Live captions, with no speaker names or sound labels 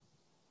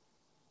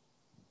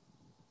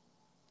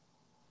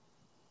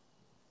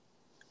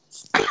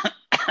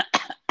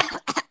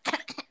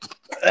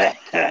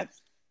Yeah.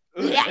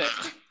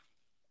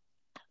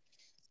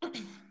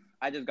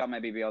 I just got my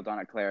BBL done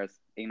at Claire's.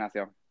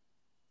 Ignacio.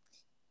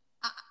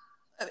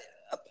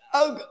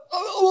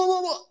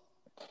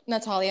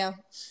 Natalia.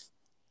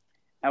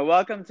 And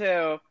welcome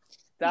to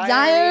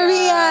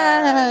Diarrhea.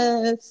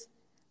 Diarrheas.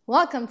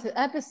 Welcome to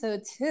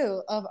episode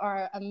 2 of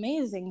our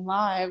amazing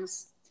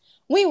lives.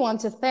 We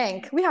want to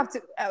thank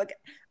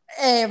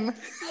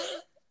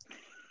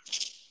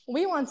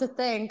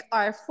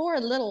our 4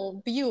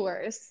 little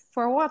viewers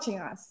for watching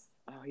us.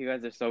 Oh, you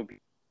guys are so beautiful.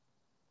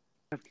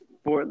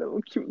 4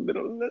 little cute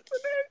little listeners.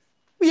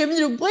 We have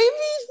little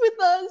babies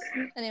with us.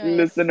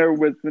 Anyways.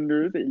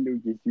 Listeners.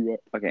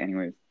 Okay,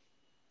 anyways.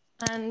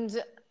 And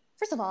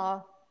first of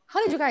all,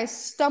 how did you guys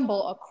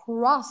stumble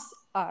across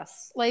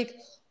us? Like,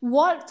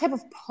 what type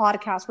of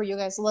podcast were you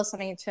guys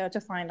listening to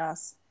find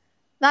us?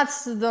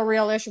 That's the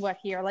real issue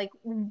here. Like,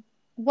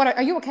 what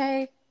are you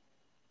okay?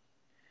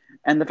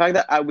 And the fact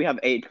that we have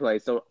 8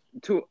 plays, so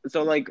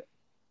like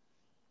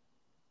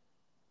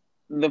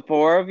the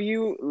 4 of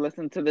you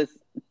listened to this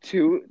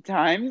 2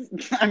 times.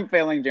 I'm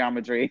failing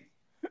geometry.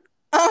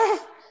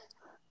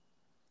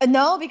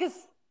 No, because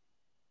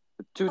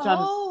 2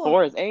 times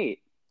 4 is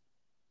 8.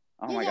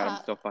 Oh my god,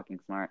 I'm so fucking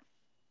smart.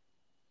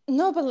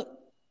 No, but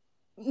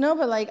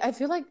like I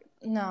feel like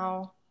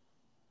no.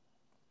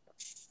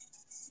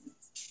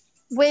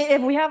 Wait,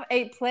 if we have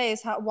 8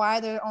 plays, why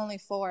are there only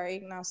 4?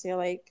 Ignacio,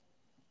 like,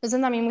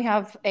 doesn't that mean we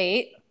have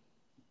 8?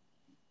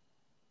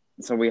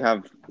 So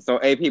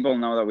 8 people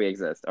know that we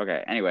exist.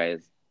 Okay,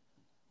 anyways.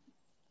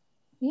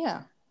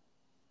 Yeah.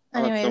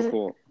 Anyways, that's so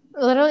cool.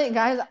 Literally,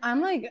 guys, I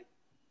don't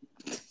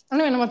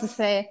even know what to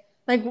say.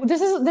 Like,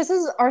 this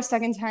is our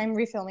second time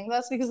refilming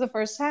this because the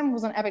first time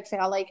was an epic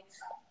fail. Like,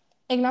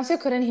 Ignacio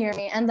couldn't hear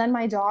me, and then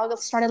my dog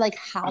started like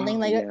howling,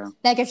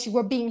 like if she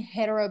were being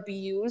hit or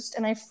abused,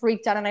 and I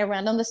freaked out and I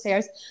ran down the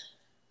stairs,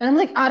 and I'm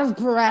like out of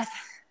breath.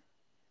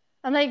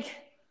 I'm like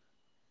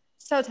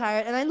so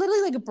tired, and I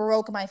literally like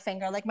broke my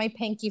finger, like my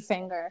pinky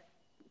finger.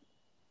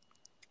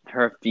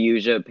 Her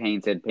fuchsia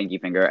painted pinky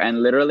finger,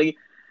 and literally,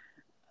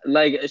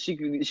 like she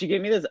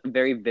gave me this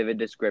very vivid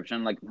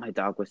description. Like my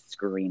dog was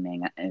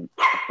screaming and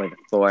for the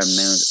 4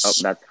 moons. Oh,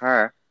 that's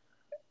her.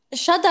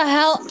 Shut the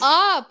hell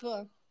up.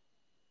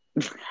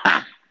 This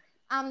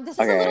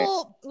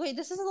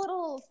is a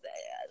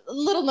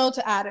little note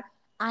to add.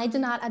 I do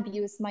not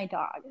abuse my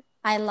dog.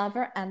 I love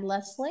her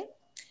endlessly.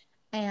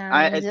 And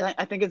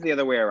I think it's the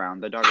other way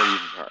around. The dog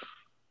abuses her.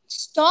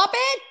 Stop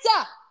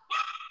it!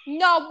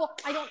 No,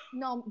 I don't.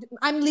 No,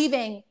 I'm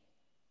leaving.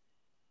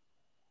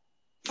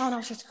 Oh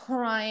no, she's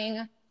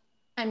crying.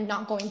 I'm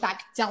not going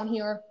back down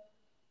here.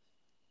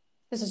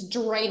 This is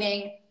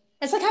draining.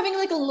 It's like having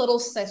like a little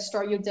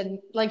sister you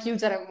didn't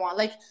want.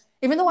 Like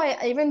even though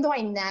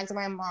I nagged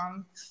my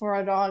mom for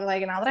a dog,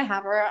 like now that I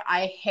have her,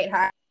 I hate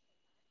her.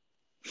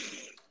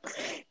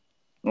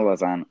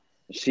 Listen,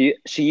 she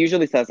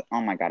usually says,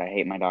 "Oh my god, I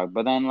hate my dog,"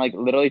 but then like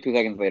literally 2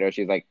 seconds later,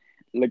 she's like,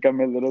 "Look at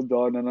my little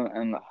dog,"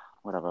 and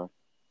whatever.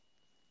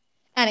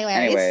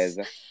 Anyways,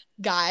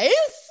 guys,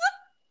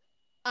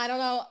 I don't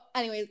know.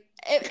 Anyways,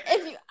 if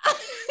you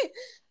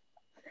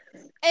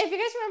if you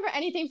guys remember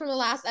anything from the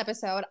last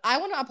episode, I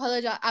want to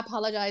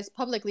apologize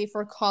publicly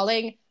for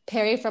calling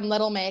Perry from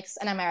Little Mix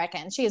an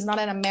American. She is not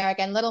an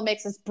American. Little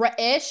Mix is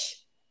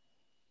British.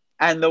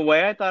 And the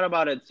way I thought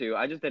about it too,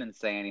 I just didn't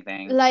say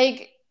anything.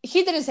 Like,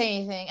 he didn't say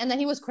anything, and then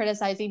he was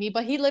criticizing me,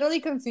 but he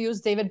literally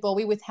confused David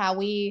Bowie with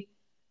Howie.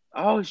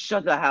 Oh,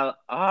 shut the hell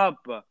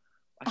up.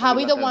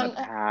 Howie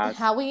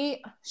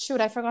shoot,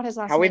 I forgot his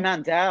last Howie name.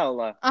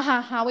 Mandel.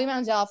 Howie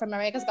Mandel from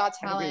America's Got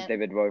Talent.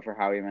 David Bowie for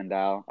Howie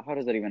Mandel. How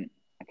does that even...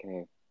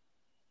 Okay.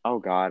 Oh,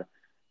 God.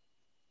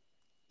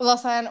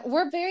 Listen,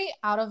 we're very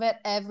out of it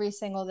every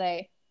single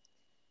day.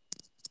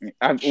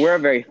 We're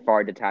very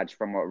far detached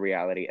from what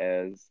reality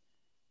is.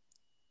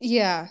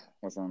 Yeah.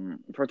 Listen,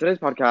 for today's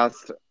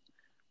podcast,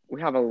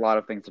 we have a lot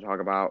of things to talk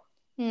about.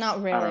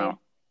 Not really. I don't know.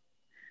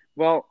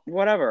 Well,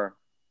 whatever.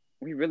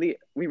 We really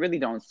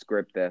don't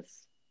script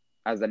this,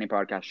 as any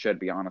podcast should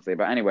be, honestly.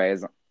 But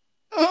anyways.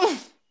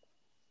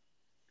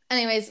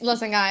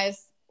 Listen,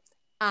 guys.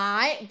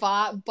 I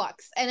bought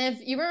books. And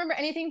if you remember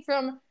anything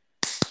from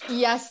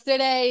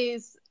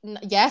yesterday's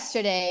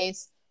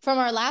from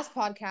our last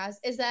podcast,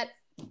 is that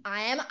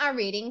I am a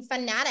reading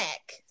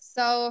fanatic.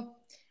 So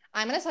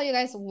I'm going to tell you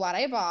guys what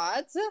I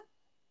bought.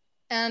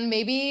 And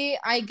maybe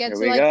I get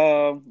Here we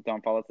go.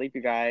 Don't fall asleep,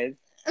 you guys.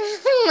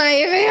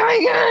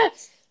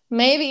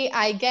 Maybe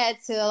I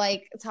get to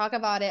like talk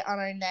about it on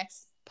our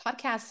next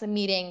podcast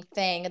meeting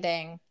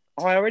thing.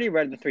 Oh, I already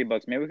read the 3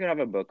 books. Maybe we could have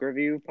a book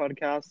review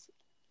podcast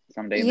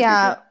someday in the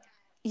future.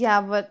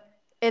 Yeah, but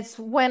it's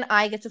when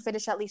I get to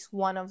finish at least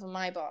one of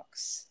my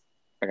books.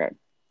 Okay.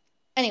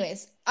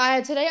 Anyways,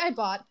 today I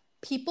bought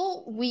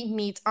People We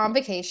Meet on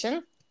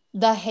Vacation,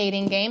 The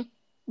Hating Game,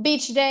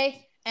 Beach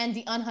Day, and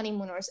The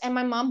Unhoneymooners. And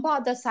my mom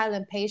bought The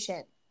Silent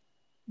Patient,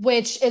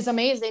 which is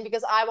amazing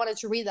because I wanted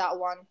to read that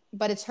one,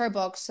 but it's her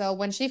book. So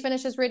when she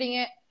finishes reading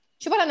it,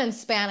 she bought it in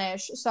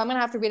Spanish. So I'm going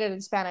to have to read it in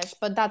Spanish,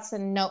 but that's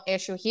no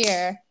issue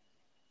here.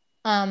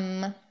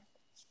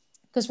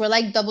 because we're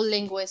like double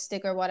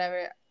linguistic or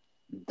whatever.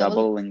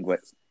 Bilingual.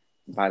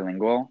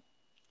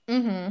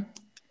 Mm-hmm.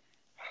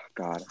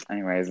 God.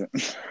 Anyways.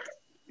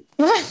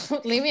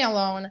 Leave me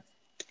alone.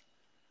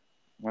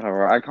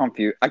 Whatever. I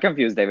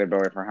confused David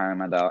Bowie for Harry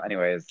Mandel.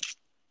 Anyways.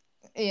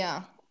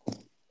 Yeah,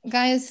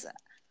 guys,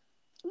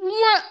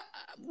 we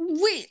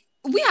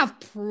have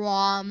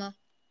prom,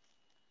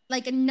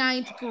 like a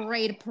ninth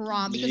grade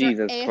prom, because our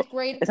Jesus eighth Christ.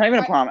 grade. It's not even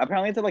a prom.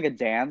 Apparently it's like a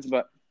dance,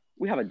 but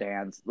we have a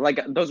dance. Like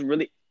those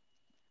really.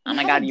 Oh We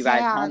my have a God, you guys,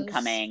 dance.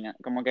 homecoming.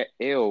 Como que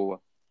ew.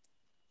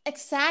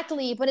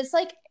 Exactly, but it's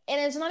like, and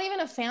it's not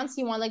even a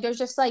fancy one. Like there's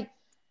just like,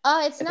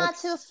 it's not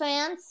too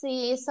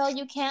fancy, so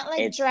you can't like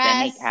It's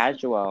dress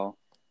semi-casual.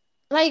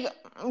 like,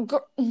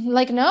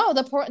 no.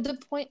 The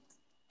point.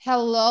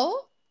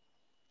 Hello,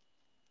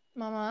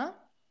 mama.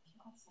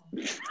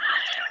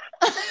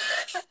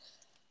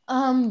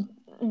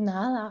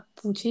 Nada,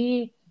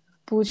 Puchi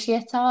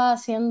estaba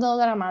siendo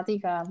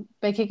dramática.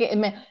 Es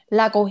que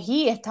la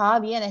cogí, estaba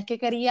bien, es que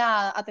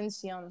quería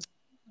atención.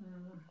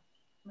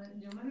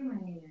 Yo me lo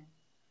imaginé.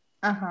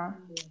 Ajá.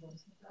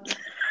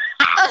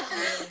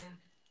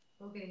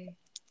 Okay.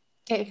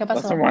 ¿Qué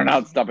pasó? Listen, we're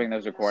not stopping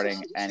this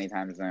recording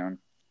anytime soon.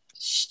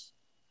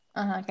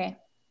 Ajá, ¿qué?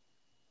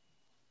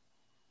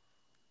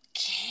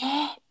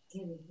 ¿Qué?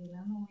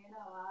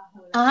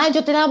 Ah,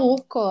 yo te la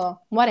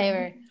busco.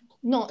 Whatever.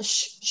 No,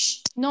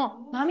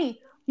 no, mami,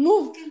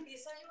 move.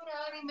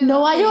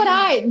 No va a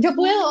llorar, yo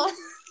puedo.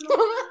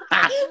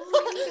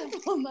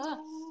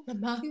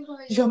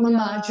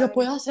 Mamá, yo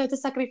puedo hacer este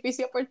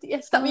sacrificio por ti,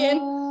 está bien.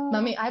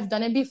 Mami, I've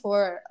done it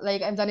before.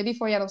 Like, I've done it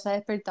before, ya no se ha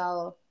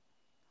despertado.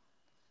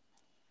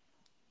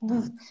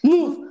 Move.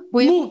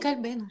 Voy a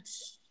buscar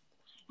Venus.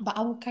 ¿Va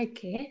a buscar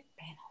qué?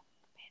 Venus.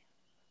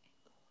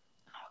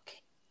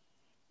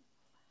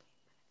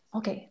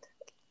 Ok.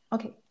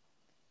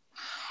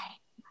 Ay,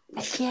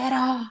 te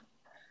quiero.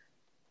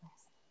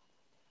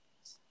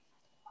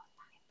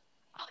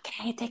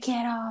 Ok, te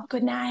quiero.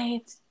 Good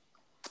night.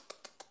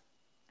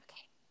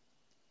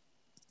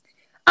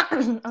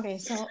 Okay,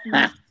 so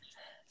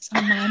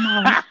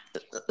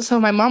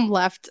my mom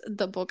left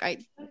the book.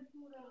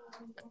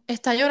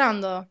 ¿Está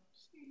llorando?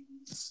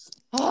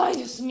 Ay,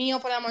 Dios mío,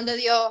 por el amor de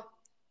Dios.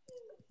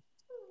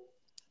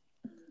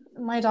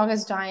 My dog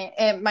is dying.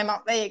 My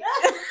mom.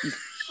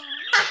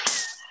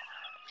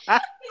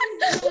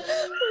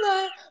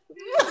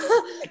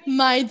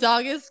 My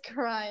dog is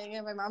crying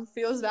and my mom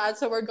feels bad,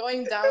 so we're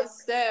going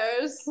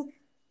downstairs.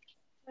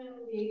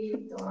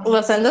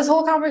 Listen, this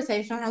whole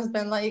conversation has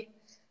been like,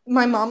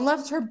 my mom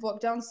left her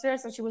book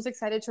downstairs and she was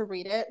excited to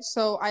read it,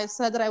 so I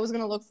said that I was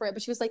going to look for it,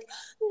 but she was like,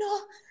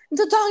 no,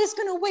 the dog is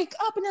going to wake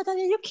up,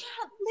 Natalia, you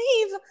can't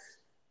leave.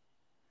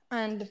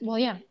 And, well,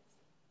 yeah.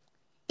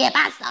 ¿Qué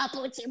pasó,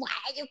 Puchi? Why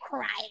are you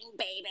crying,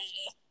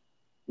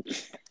 baby?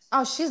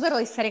 Oh, she's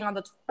literally sitting on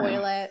the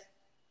toilet.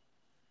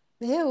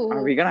 Ew.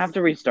 Are we gonna have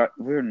to restart?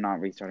 We're not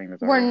restarting this.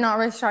 We're not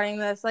restarting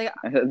this. Like,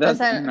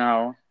 listen,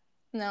 no,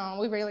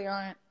 we really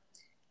aren't.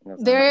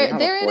 Listen, there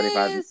it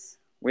 45. Is.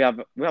 We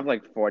have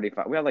like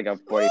 45. We have like a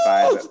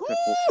 45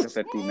 to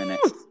 50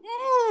 minutes.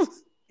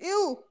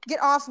 Ew!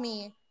 Get off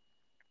me!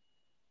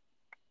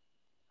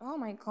 Oh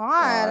my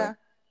God.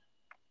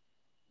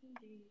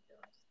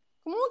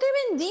 ¿Cómo que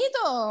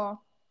bendito?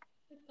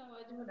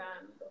 Estaba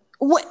llorando.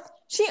 What?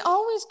 She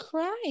always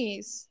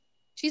cries.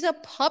 She's a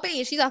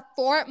puppy. She's a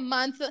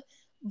 4-month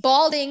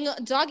balding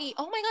doggy.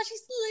 Oh my God,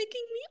 she's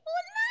licking me.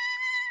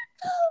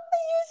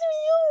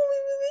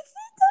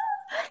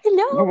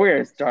 Hello.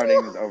 We're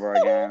starting this over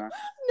again. No,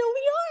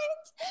 we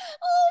aren't.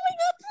 Oh my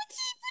God,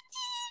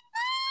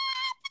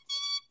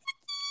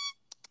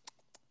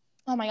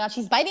 oh my God,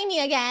 she's biting me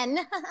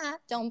again.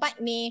 Don't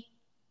bite me.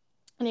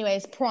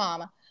 Anyways,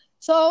 prom.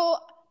 So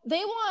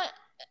they want.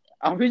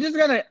 Are we just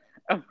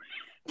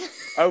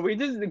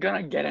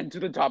gonna get into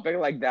the topic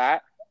like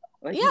that?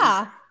 Like,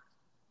 yeah.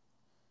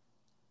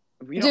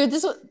 Dude,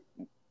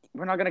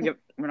 we're not gonna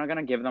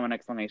give them an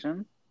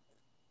explanation.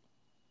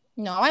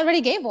 No, I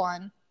already gave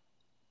one.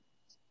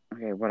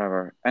 Okay,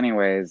 whatever.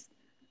 Anyways,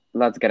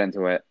 let's get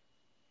into it.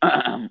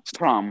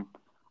 Prom.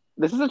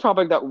 This is a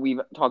topic that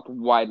we've talked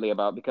widely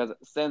about because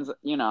since,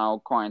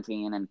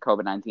 quarantine and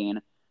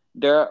COVID-19,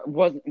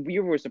 we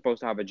were supposed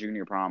to have a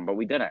junior prom, but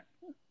we didn't.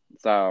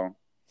 So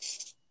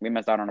we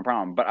missed out on a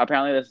prom. But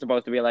apparently this is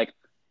supposed to be like,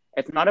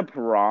 it's not a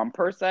prom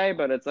per se,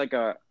 but it's like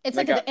a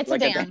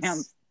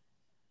dance.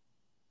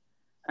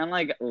 And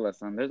like,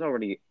 listen, there's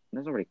already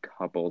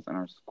couples in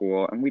our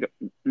school, and we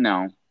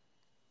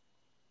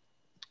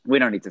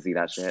don't need to see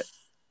that shit.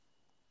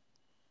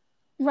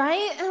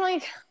 Right? And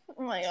like,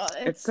 oh my God,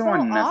 it's so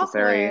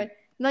unnecessary. Awkward.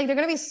 Like, they're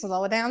gonna be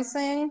slow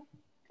dancing.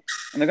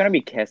 And they're gonna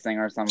be kissing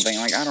or something.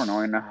 Like, I don't know,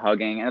 and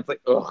hugging, and it's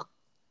like, ugh.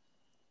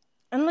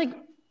 And like,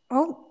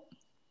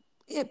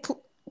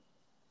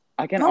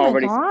 I can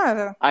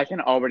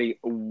already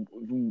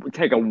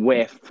take a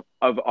whiff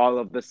of all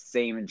of the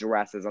same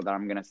dresses that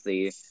I'm gonna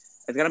see.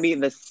 It's gonna be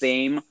the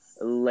same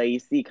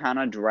lacy kind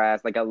of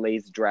dress, like a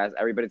lace dress.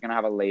 Everybody's gonna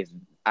have a lace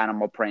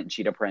animal print,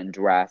 cheetah print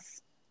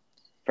dress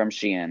from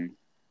Shein.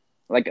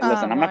 Like,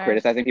 listen, I'm not Lord.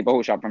 criticizing people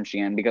who shop from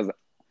Shein because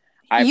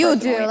I You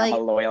do. personally am a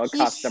Like, loyal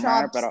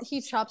customer, but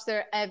he shops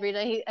there every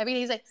day. Every day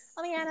he's like,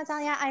 oh yeah,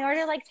 Natalia, I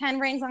ordered like 10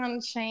 rings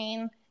on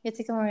chain. You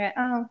take a look at,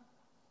 oh,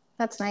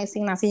 that's nice,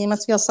 Ignacio. You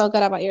must feel so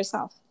good about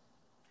yourself.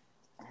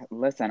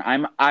 listen,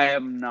 I'm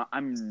not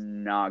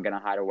gonna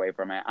hide away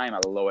from it. I'm a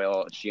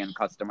loyal Shein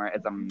customer.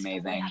 It's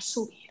amazing.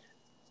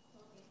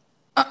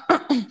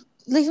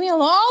 Leave me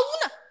alone.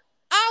 Ow!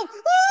 Ah! On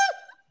the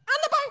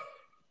bar!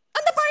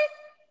 On the bar!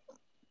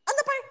 On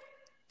the bar!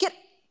 Get!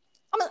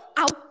 I'm a,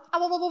 ow! Ow!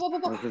 Ow! Ow! Ow!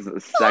 Ow! Ow! This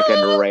is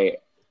second rate.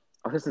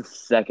 Oh, this is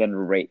second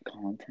rate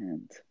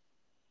content.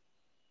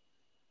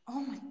 Oh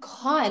my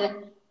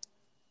god!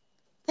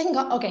 Thank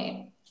God.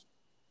 Okay.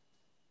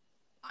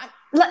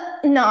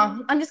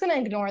 No, I'm just gonna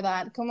ignore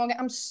that. Come on,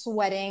 I'm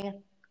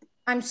sweating.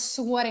 I'm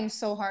sweating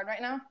so hard right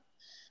now.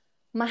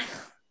 My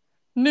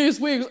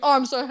knees, weak,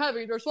 arms are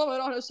heavy. They're swimming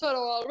on a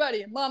shuttle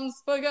already. Mom's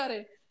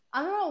spaghetti.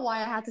 I don't know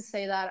why I had to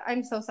say that.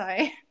 I'm so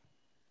sorry.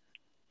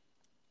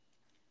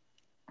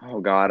 Oh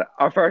God,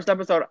 our first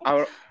episode,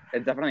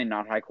 it's definitely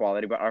not high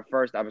quality, but our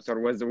first episode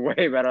was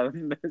way better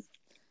than this.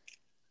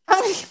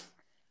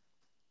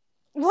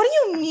 What do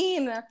you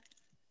mean?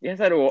 Yes,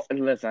 I do.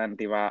 Listen,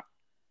 Diva,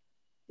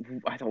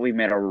 I thought we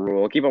made a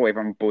rule. Keep away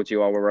from Booty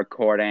while we're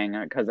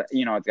recording, because,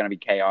 you know, it's going to be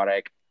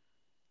chaotic.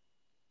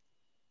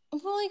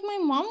 Well, like, my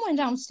mom went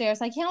downstairs.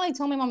 I can't, like,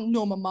 tell my mom,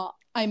 no, mama,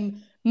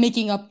 I'm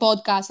making a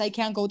podcast. I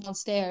can't go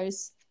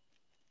downstairs.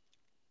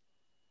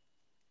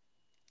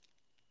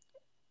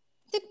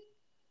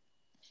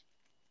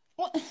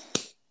 What?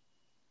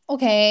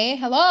 Okay,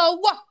 hello?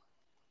 What?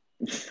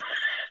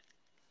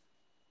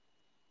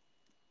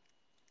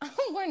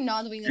 We're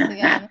not doing this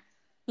again.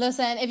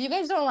 Listen, if you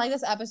guys don't like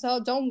this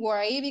episode, don't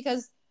worry,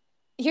 because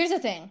here's the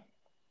thing.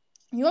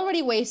 You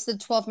already wasted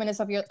 12 minutes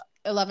of your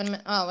 11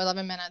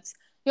 minutes.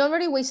 You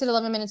already wasted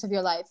 11 minutes of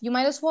your life. You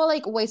might as well,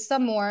 like, waste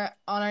some more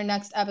on our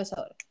next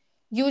episode.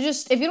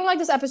 If you don't like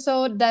this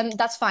episode, then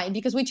that's fine,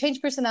 because we change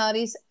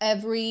personalities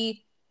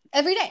every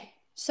day.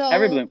 So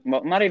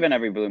well, not even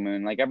every blue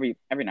moon, like every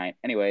night.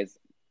 Anyways.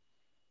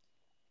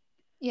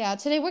 Yeah,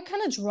 today we're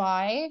kind of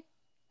dry.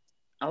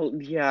 Oh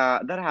yeah,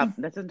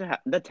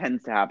 that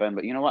tends to happen.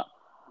 But you know what?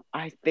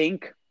 I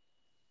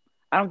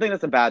don't think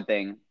that's a bad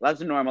thing.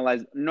 Let's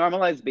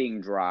normalize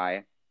being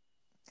dry.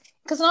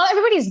 Because not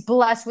everybody's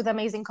blessed with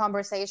amazing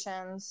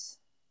conversations.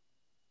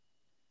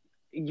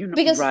 You know,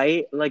 Because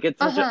right? Like it's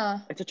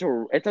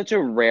such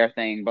a rare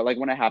thing. But like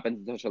when it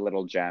happens, it's such a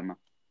little gem.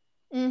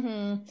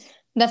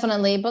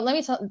 Definitely. But let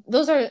me tell,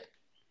 there's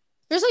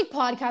like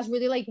podcasts where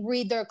they like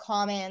read their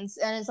comments,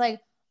 and it's like,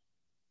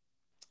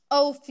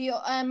 oh,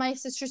 my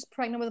sister's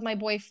pregnant with my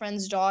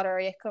boyfriend's daughter,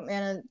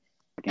 and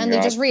they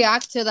just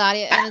react to that,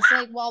 and it's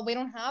like, well, we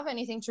don't have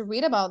anything to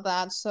read about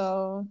that,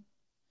 so,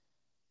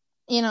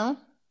 you know.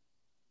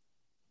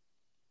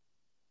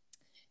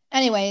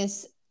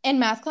 Anyways, in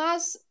math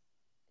class,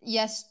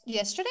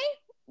 yesterday?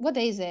 What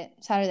day is it?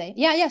 Saturday.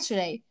 Yeah,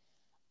 yesterday.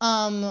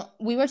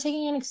 We were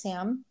taking an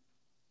exam,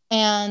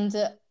 and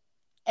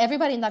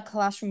everybody in that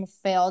classroom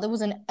failed. It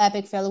was an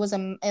epic fail. It was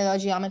a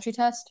geometry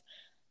test.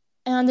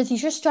 And the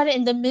teacher started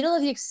in the middle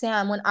of the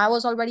exam when I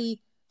was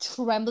already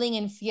trembling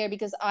in fear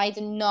because I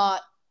did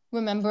not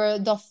remember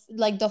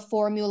the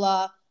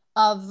formula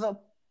of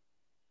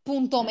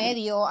punto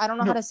medio. I don't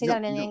know how to say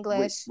that in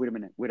English. Wait a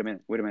minute.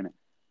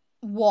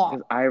 What?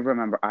 Because I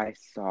remember I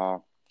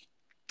saw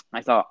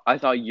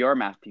your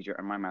math teacher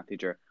and my math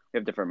teacher. We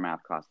have different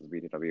math classes,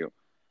 BTW.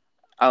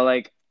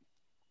 I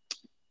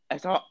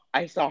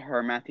saw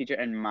her math teacher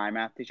and my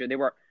math teacher. They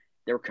were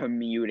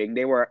commuting.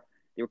 They were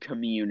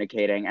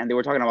communicating, and they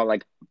were talking about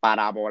like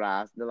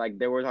parabolas.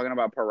 They were talking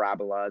about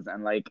parabolas,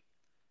 and like,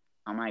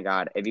 oh my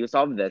God, if you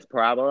solve this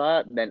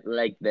parabola, then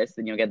like this,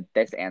 then you'll get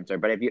this answer.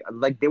 But if you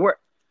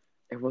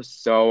it was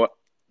so.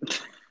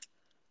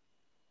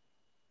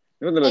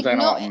 They were literally talking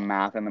about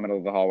math in the middle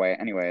of the hallway.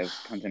 Anyways,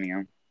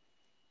 continue.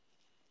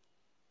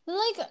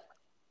 Like, oh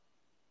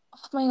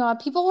my God,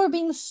 people are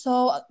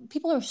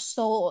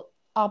so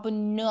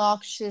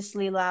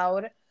obnoxiously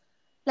loud.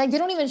 Like, they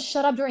don't even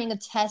shut up during the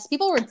test.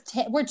 People were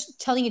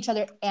telling each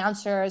other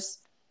answers.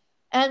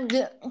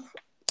 And,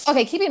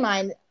 okay, keep in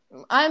mind,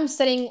 I'm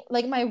sitting,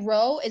 like, my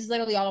row is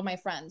literally all of my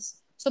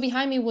friends. So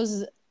behind me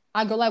was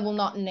a girl I will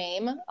not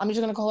name. I'm just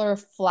going to call her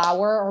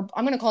Flower, or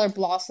I'm going to call her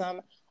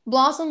Blossom.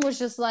 Blossom was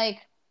just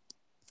like,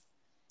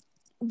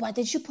 what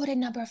did you put in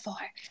number 4?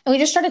 And we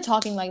just started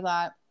talking like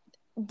that.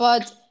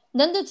 But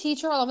then the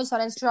teacher all of a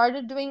sudden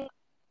started doing,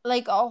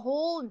 like, a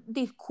whole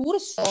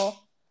discurso.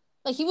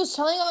 Like, he was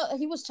telling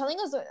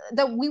us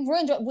that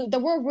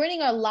we're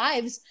ruining our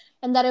lives,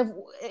 and that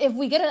if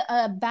we get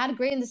a bad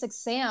grade in this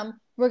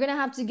exam, we're gonna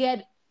have to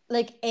get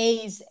like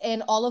A's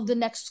in all of the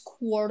next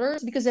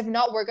quarters, because if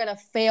not, we're gonna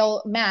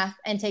fail math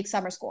and take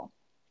summer school.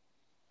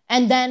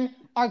 And then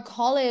our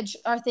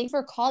thing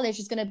for college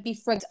is gonna be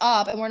fricked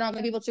up, and we're not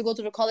gonna be able to go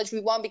to the college we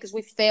want because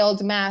we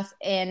failed math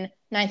in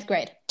 9th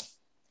grade.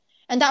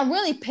 And that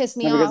really pissed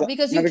me off,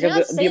 because you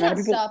can't say that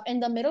stuff in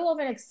the middle of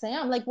an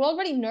exam. Like, we're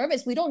already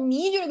nervous. We don't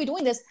need you to be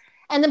doing this.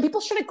 And then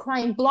people started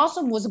crying.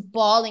 Blossom was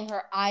bawling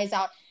her eyes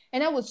out,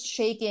 and I was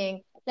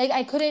shaking. Like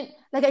I couldn't,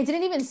 like I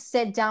didn't even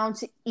sit down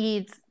to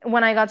eat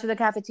when I got to the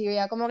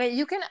cafeteria. Como que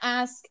you can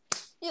ask,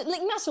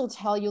 like Nash will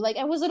tell you. Like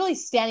I was literally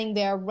standing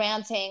there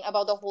ranting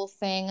about the whole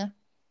thing.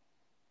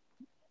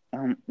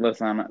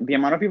 Listen, the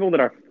amount of people that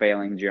are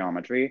failing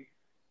geometry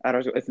at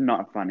our school, it's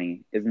not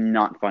funny. It's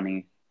not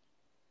funny.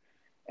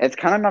 It's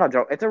kind of not a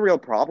joke. It's a real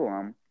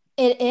problem.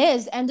 It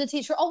is, and the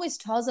teacher always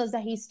tells us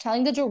that he's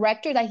telling the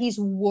director that he's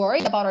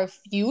worried about our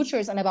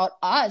futures and about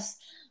us.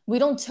 We're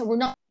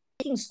not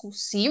taking school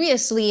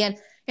seriously, and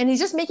he's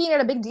just making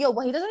it a big deal.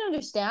 What he doesn't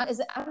understand is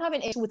that I don't have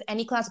an issue with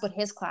any class but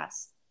his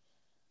class.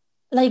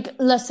 Like,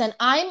 listen,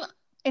 I'm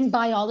in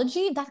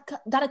biology.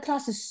 That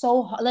class is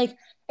so hard. Like,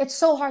 it's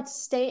so hard to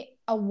stay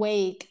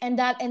awake, and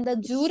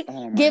the dude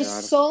Oh my gives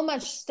God. so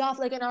much stuff.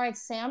 Like in our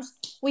exams,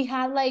 we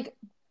had like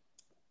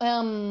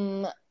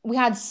we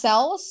had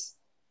cells,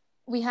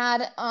 we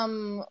had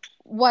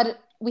what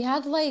we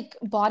had like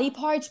body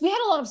parts, we had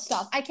a lot of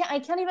stuff. I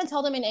can't even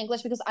tell them in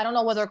English because I don't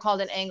know what they're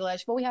called in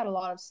English, but we had a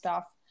lot of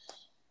stuff,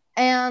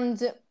 and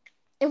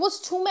it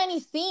was too many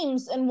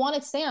themes in one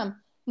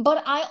exam.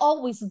 But I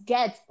always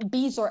get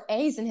B's or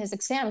A's in his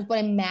exams, but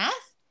in math,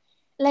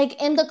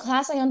 like in the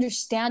class I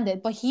understand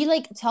it, but he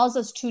like tells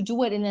us to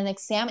do it in an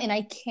exam and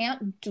I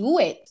can't do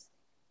it.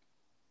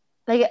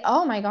 Like,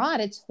 oh my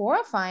god, it's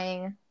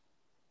horrifying.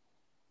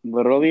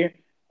 Literally.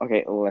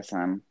 Okay,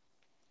 listen.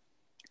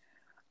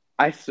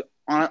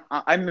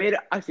 I made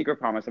a secret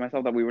promise to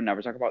myself that we would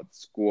never talk about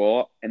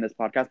school in this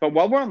podcast. But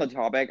while we're on the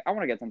topic, I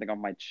want to get something off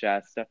my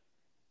chest.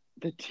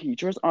 The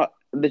teachers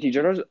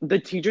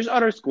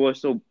at our school are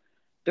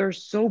they're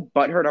so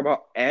butthurt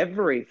about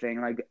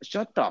everything. Like,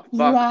 shut the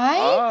fuck Right?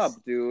 up,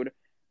 dude.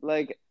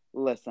 Like,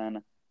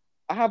 listen,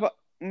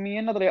 me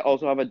and Natalia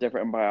also have a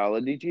different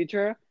biology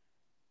teacher.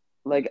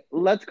 Like,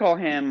 let's call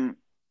him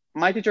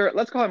my teacher.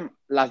 Let's call him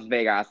Las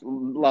Vegas.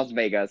 Las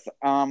Vegas.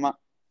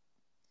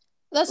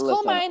 Let's call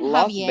Listen, mine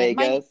Las Javier.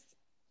 Vegas.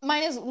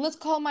 Mine is let's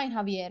call mine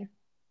Javier.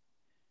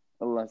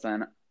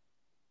 Listen,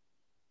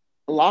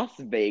 Las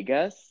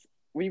Vegas.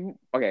 We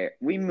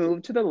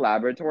moved to the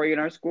laboratory in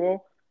our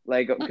school,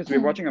 like because we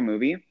were watching a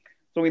movie.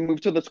 So we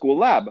moved to the school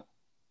lab.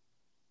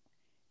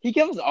 He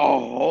gives a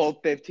whole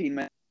 15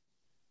 minute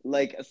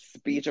like a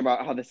speech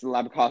about how this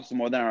lab costs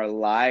more than our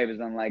lives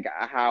and like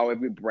how if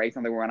we break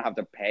something we're gonna have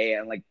to pay,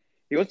 and like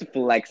he was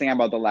flexing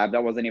about the lab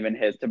that wasn't even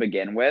his to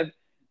begin with.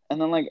 And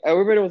then like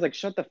everybody was like,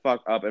 shut the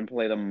fuck up and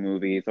play the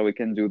movie so we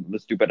can do the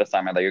stupid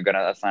assignment that you're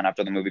gonna assign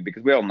after the movie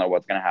because we all know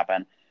what's gonna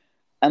happen.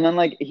 And then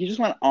like he just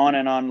went on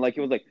and on. Like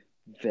he was like,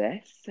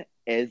 this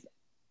is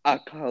a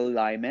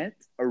climate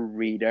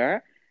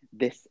reader.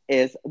 This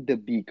is the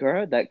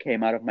beaker that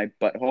came out of my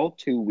butthole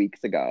 2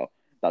 weeks ago.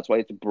 That's why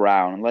it's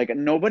brown. Like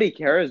nobody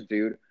cares,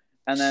 dude.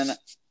 And then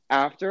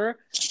after,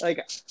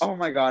 like, oh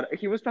my god,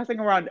 he was passing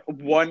around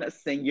one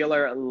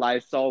singular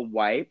Lysol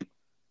wipe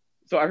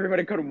so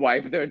everybody could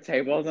wipe their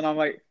tables, and I'm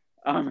like,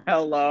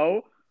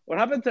 hello. What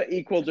happened to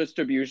equal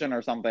distribution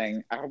or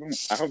something? I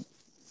hope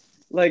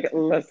like,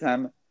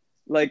 listen,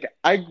 like,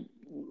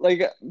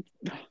 like,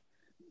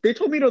 they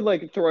told me to,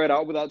 like, throw it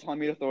out without telling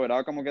me to throw it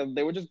out. I'm like,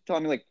 they were just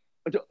telling me, like,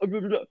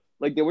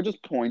 they were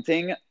just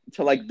pointing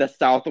to, like, the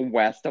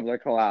southwest of the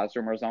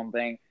classroom or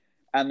something.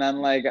 And then,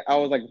 like, I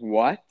was like,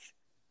 what?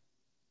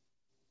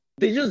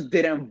 They just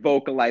didn't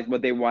vocalize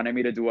what they wanted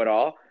me to do at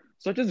all.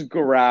 So I just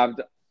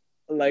grabbed,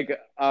 like,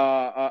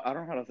 I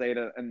don't know how to say it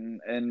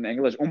in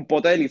English, un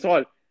pote de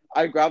Lysol.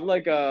 I grabbed,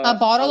 like, A a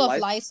bottle of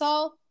light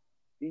Lysol.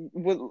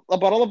 with a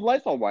bottle of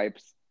Lysol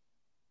wipes.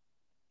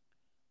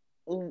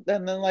 And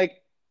then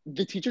like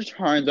the teacher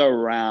turns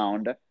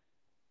around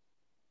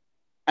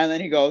and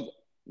then he goes,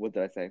 what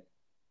did I say?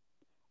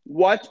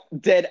 What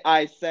did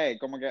I say?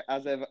 Como que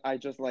as if I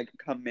just like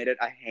committed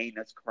a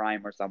heinous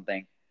crime or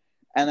something.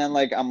 And then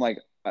like I'm like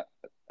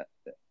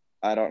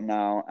I don't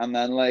know. And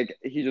then like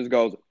he just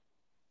goes,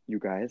 you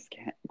guys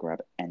can't grab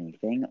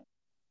anything.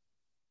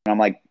 And I'm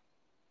like,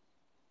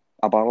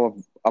 a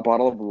bottle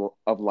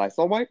of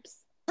Lysol wipes?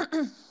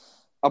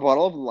 A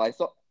bottle of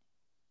Lysol?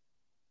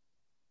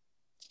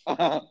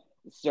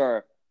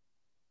 Sir,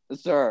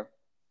 sir,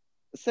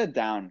 sit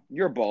down.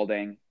 You're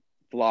balding.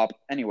 Flop.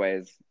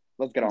 Anyways,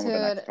 let's get on with the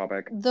Dude, next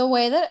topic. the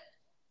way that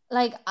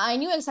like I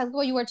knew exactly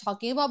what you were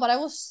talking about, but I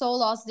was so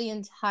lost the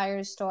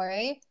entire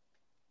story.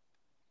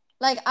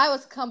 Like I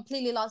was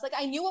completely lost. Like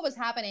I knew what was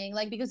happening,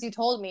 like because you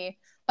told me,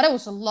 but I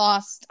was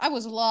lost. I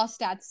was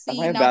lost at Am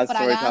I sea, a bad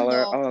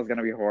storyteller? naufragando. Oh, that's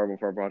gonna be horrible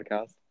for a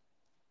podcast.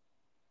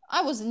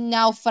 I was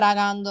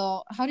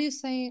naufragando. How do you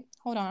say?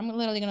 Hold on, I'm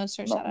literally gonna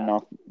search No, that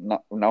up. no,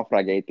 no,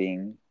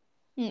 naufragating.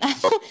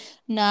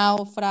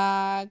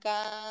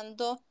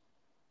 Naufragando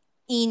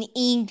in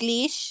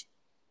English.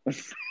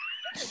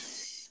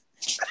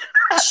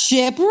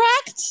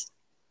 Shipwrecked?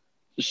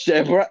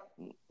 Shipwreck.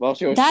 Well,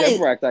 she was That is.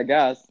 shipwrecked, I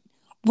guess.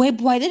 Wait,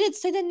 why did it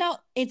say that now?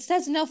 It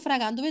says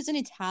naufragando is in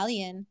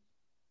Italian.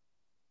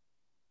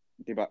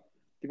 Diba,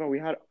 we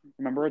had,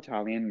 remember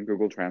Italian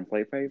Google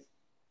Translate face?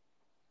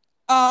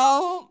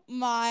 Oh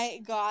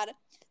my god.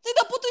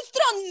 Zita puto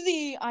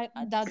stronzi!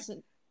 That's...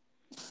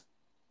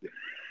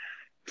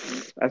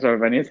 That's why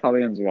if any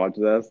Italians watch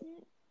this.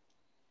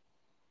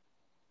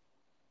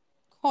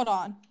 Hold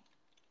on.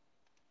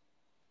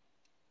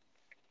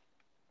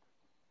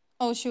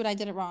 Oh, shoot, I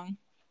did it wrong.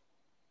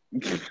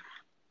 Give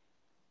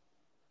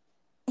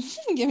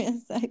me a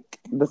sec.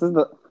 This is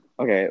the...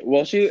 Okay,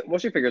 well, she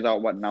figures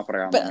out what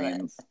naufragando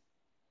means.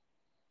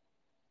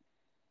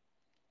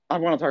 I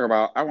want to talk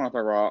about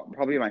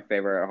probably my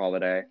favorite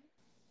holiday.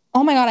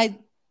 Oh my god,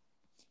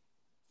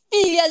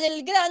 Figlia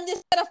del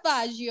grande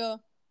scarafaggio.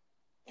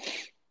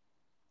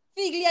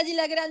 Figlia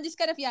della grande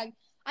scarafaggio.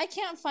 I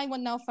can't find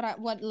what naufragio.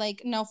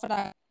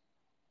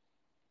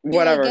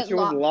 Whatever, Like, she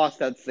was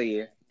lost at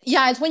sea.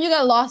 Yeah, it's when you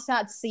get lost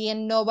at sea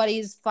and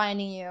nobody's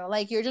finding you.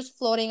 Like, you're just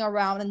floating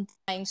around and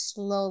dying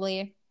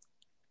slowly.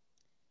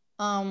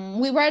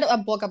 We read a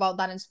book about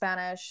that in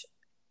Spanish.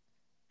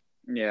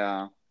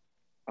 Yeah.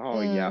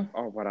 Oh, yeah.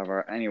 Oh,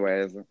 whatever.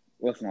 Anyways,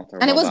 let's not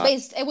talk and about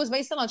that. It was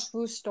based on a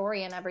true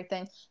story and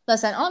everything.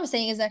 Listen, all I'm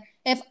saying is that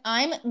if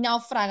I'm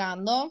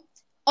naufragando,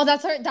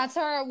 that's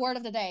our word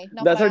of the day.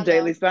 Naufragando. That's our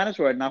daily Spanish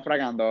word,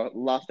 naufragando,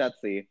 lost at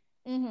sea.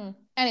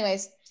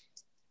 Anyways,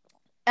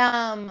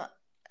 I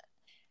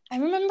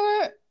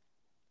remember.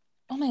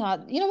 Oh my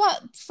god! You know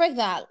what? Frick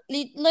that!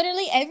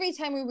 Literally every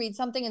time we read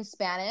something in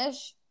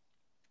Spanish,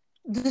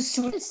 the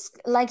students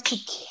like to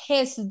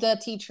kiss the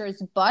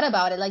teacher's butt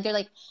about it. Like, they're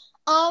like,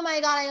 "Oh my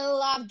god, I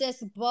love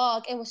this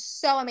book! It was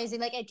so amazing!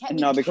 Like, it kept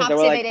me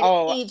captivated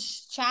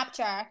each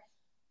chapter."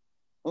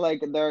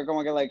 Like, they're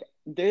going to like,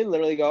 they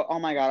literally go, "Oh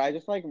my god, I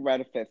just like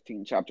read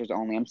 15 chapters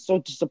only. I'm so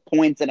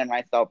disappointed in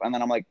myself." And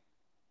then I'm like,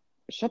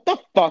 "Shut the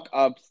fuck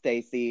up,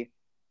 Stacy!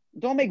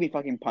 Don't make me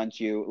fucking punch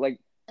you!" Like,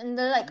 and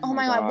they're like, "Oh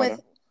my god,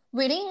 with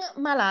reading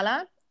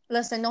Malala."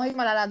 Listen, no hate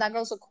Malala, that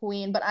girl's a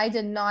queen, but I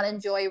did not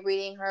enjoy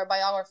reading her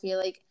biography.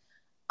 Like,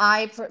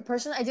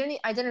 personally,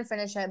 I didn't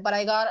finish it, but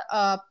I got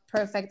not a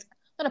perfect.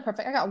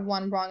 I got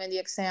one wrong in the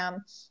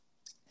exam.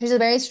 She's a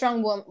very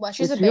strong woman. Well,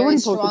 she's a very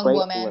strong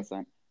woman.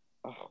 Listen,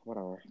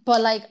 whatever.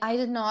 But like, I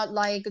did not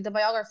like the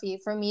biography.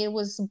 For me, it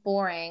was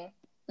boring.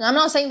 And I'm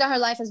not saying that her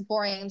life is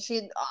boring.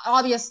 She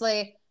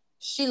obviously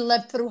she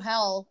lived through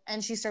hell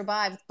and she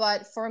survived.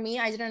 But for me,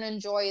 I didn't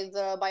enjoy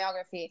the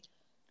biography.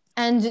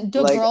 And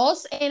the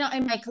girls, and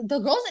like the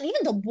girls and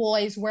even the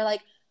boys were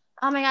like,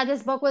 "Oh my god,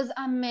 this book was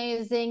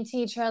amazing,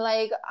 teacher.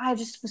 Like, I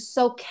just was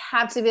so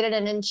captivated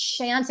and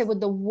enchanted with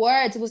the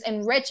words. It was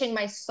enriching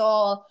my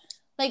soul."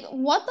 Like,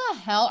 what the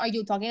hell are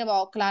you talking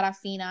about, Clara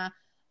Fina?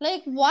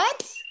 Like,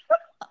 what?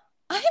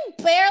 I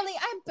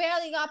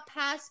barely got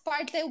past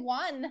parte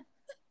 1.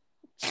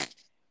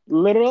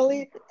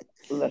 Literally,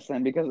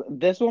 listen, because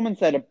this woman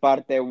said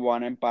parte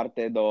 1 and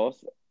parte 2.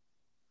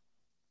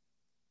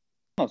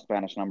 No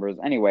Spanish numbers.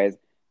 Anyways,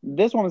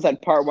 this woman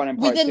said part 1 and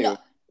part 2.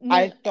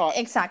 I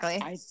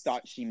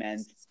thought she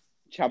meant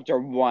chapter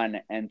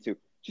 1 and 2.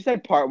 She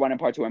said part 1 and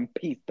part 2 and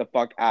pieced the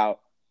fuck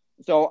out.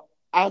 So,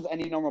 as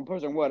any normal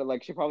person would,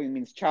 like, she probably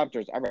means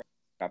chapters. I read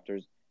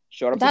chapters.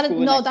 Showed up to school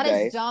the next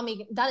day. Is dumb.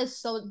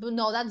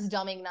 That's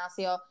dumb,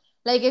 Ignacio.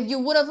 Like, if you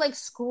would have like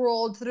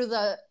scrolled through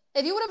the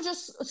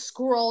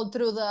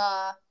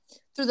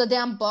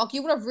damn book,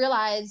 you would have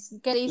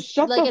realized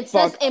it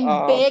says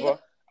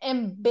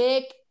in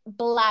big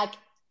black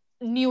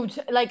new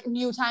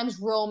Times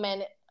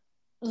Roman,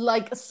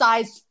 like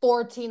size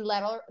 14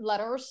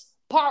 letters.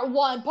 Part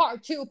 1,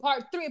 part 2,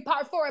 part 3,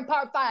 part 4, and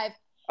part 5.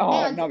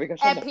 Oh, no,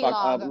 because shut the fuck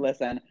up.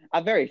 Listen,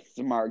 a very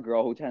smart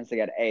girl who tends to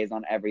get A's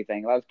on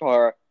everything. Let's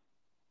call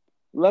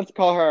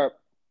her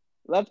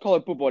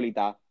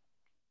Pupolita.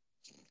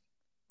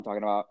 I'm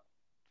talking about.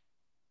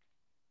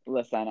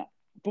 Listen,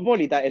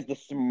 Pupolita is the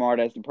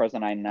smartest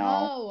person I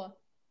know.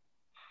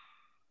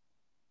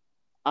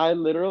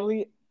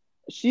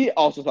 She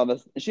also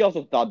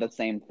thought the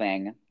same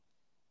thing.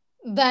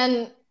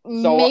 Then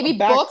maybe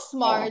book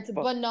smart,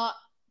 but not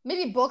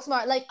maybe book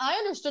smart. Like, I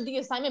understood the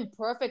assignment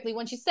perfectly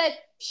when she said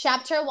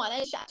chapter 1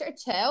 and chapter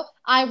 2.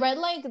 I read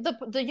like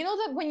the you know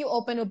that when you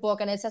open a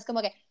book and it says, "Come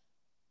okay,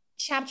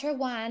 chapter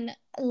 1,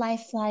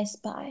 life flies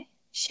by.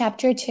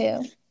 Chapter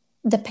 2,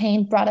 the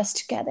pain brought us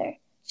together.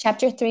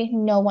 Chapter 3,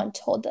 no one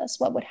told us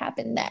what would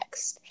happen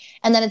next."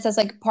 And then it says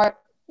part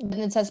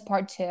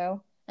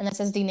 2, and it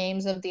says the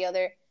names of the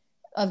other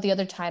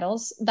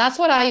titles. That's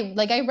what I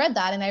read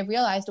that and I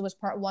realized it was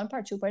part 1,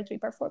 part 2, part 3,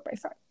 part 4, part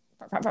 5.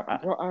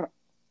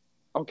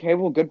 Okay,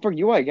 well, good for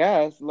you, I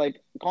guess.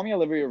 Like, call me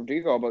Olivia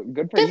Rodrigo, but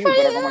good for you. But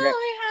I'm like,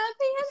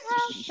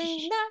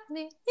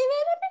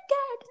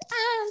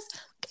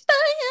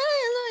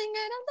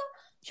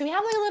 should we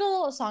have like a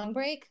little song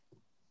break?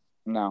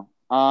 No.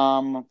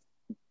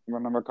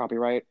 Remember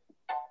copyright?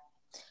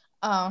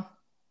 Oh.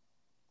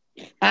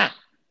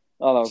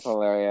 Oh, that was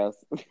hilarious.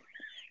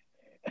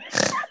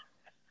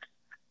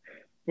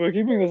 We're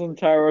keeping this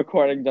entire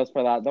recording just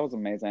for that. That was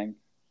amazing.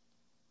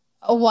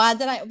 What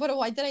did I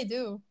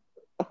do?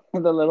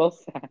 The little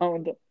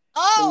sound.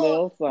 Oh, the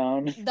little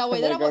sound. That way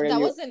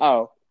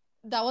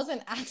that was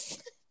an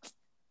accident.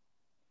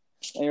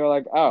 And you were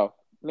like, oh,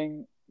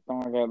 bling. Oh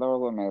my god, that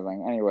was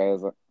amazing.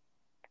 Anyways.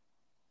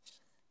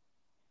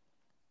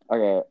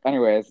 Okay.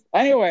 Anyways.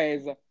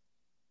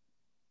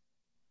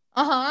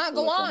 Uh-huh.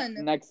 Go Listen.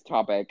 on. Next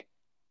topic.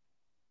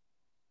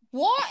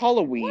 What? We're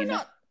Halloween.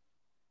 not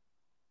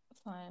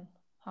fine.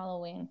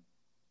 Halloween.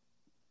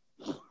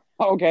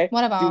 Okay.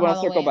 What Do you about want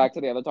to circle Halloween? back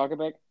to the other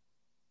topic?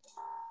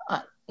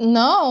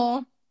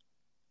 No,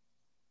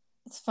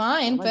 it's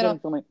Why fine. am I getting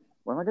But so many?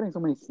 Why am I getting so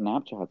many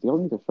Snapchats? You all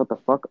need to shut the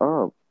fuck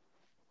up.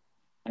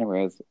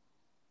 Anyways,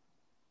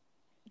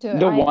 dude,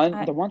 the one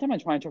time I'm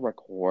trying to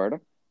record.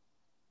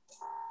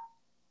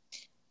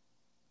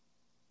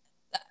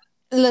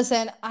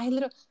 listen. I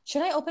literally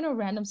should I open a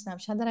random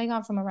Snapchat that I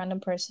got from a random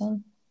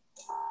person?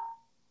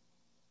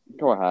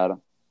 Go ahead.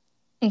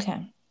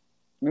 Okay.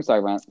 New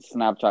segment.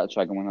 Snapchat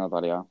checking with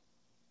Natalia.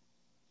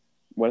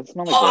 What does it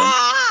smell like, babe?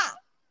 Ah!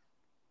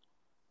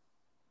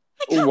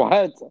 What?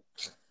 I got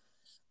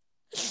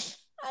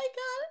it.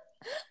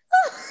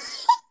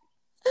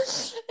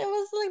 It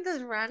was like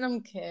this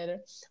random kid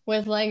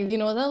with like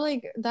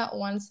that that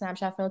one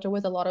Snapchat filter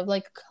with a lot of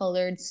like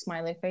colored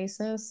smiley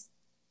faces,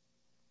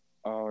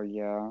 Oh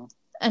yeah.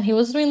 and he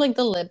was doing like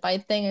the lip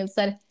bite thing and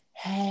said,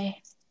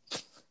 "Hey,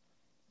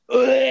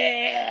 Oh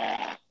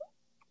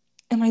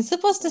am I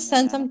supposed to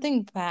send man.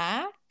 something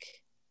back?"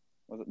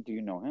 Do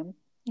you know him?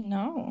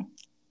 No.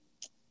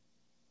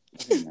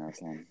 Fucking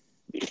American.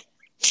 I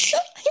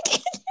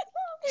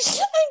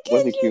can't.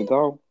 Was he cute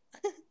though?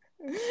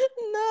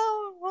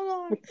 No,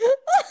 hold on.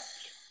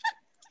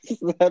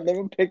 Send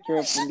him a picture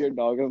of your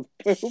dog's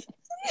poop. No.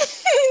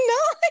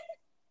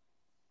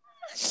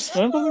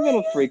 Send him something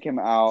that'll freak him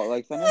out.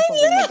 Like send him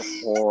something like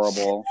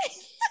horrible.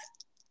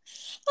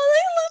 Oh,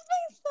 I love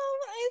myself.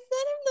 I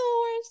said him the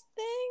worst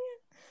thing.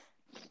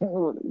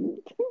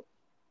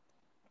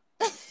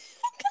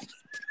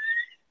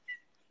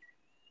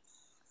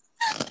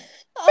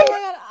 Oh my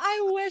god, I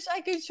wish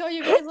I could show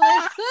you guys what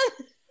I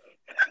said.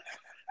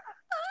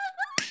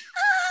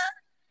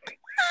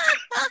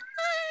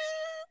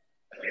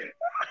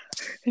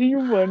 And you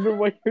wonder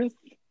why you're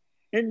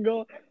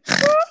single. Oh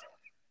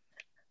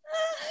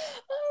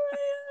my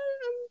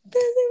god, I'm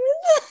busy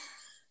with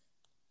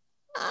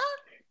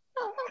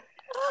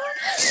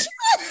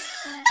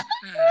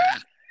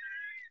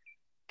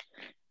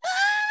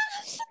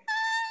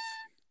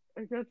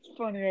That's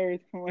funny every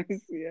time I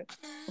see it.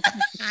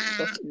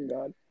 Oh my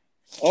god.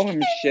 Oh,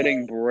 I'm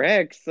shitting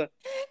bricks. And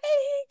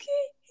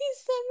he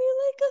sent me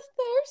like a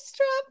thirst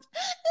trap,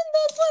 and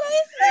that's what I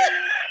said.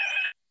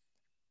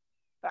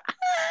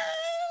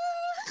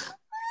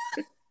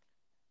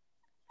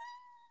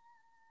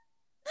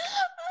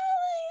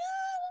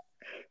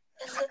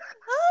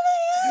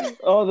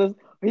 Oh, this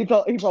he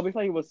probably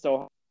thought he was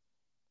so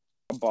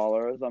a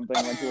baller or something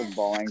when he was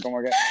balling. Come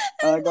on, And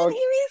like then okay.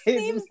 he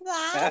receives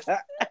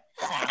that.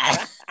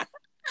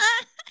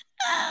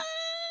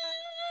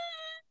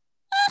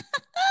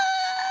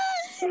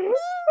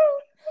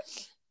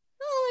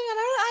 Oh my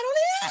god,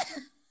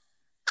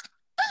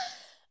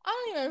 I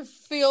don't even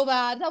feel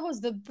bad. That was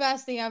the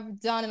best thing I've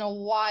done in a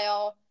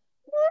while.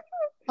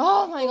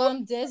 Oh my god,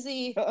 I'm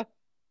dizzy.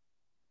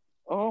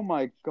 Oh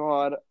my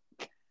god.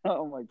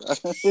 Oh my god.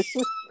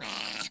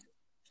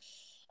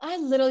 I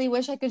literally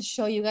wish I could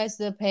show you guys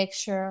the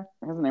picture.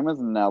 His name is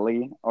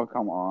Nelly. Oh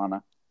come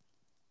on.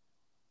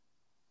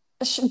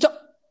 I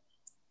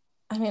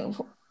mean,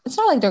 it's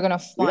not like they're gonna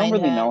We don't find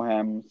really him. know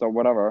him, so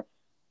whatever.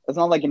 It's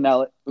not like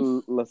Nelly.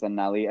 Listen,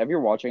 Nelly, if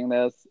you're watching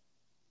this,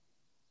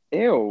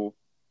 ew.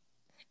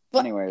 But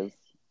Anyways,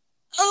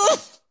 oh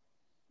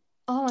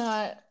my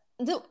god,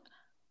 dude,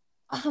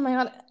 oh my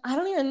god, I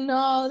don't even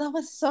know. That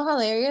was so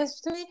hilarious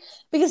to me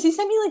because he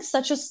sent me like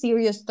such a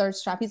serious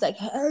thirst trap. He's like,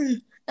 hey.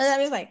 And then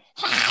he's like,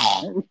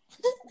 hey.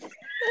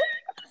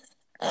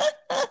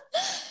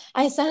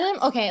 I sent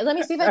him. Okay, let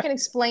me see if I can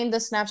explain the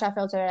Snapchat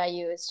filter that I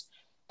used.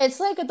 It's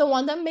like the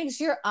one that makes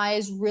your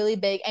eyes really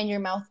big and your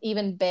mouth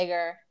even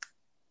bigger,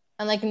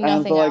 and like and so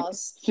nothing like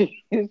else.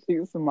 she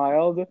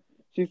smiled.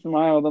 She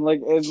smiled and like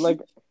it's like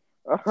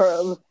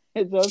her.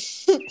 It's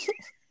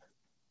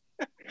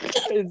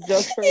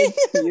just her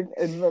teeth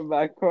in the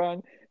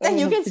background, And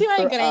you and can see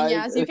like my her eyes.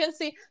 greñas.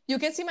 You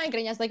can see my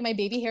greñas. Like my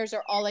baby hairs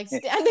are all like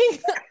standing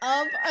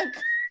up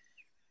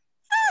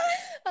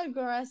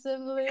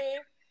aggressively.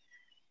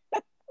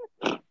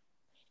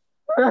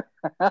 Oh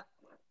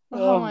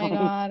Oh my my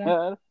god.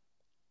 god!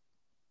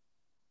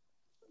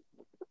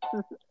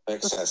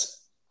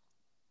 Excess.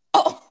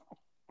 Oh.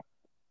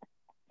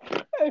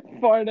 I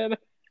farted.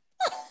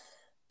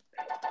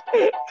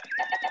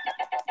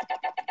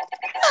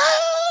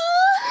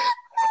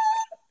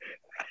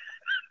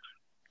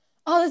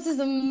 Oh, this is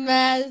a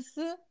mess.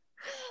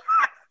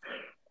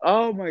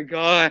 Oh my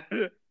god!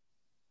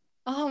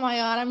 Oh my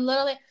god. I'm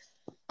literally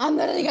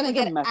It's gonna like a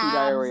get messy abs.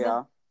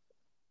 diarrhea.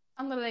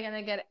 I'm literally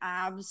gonna get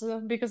abs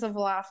because of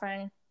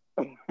laughing.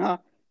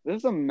 This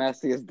is the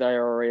messiest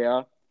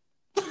diarrhea.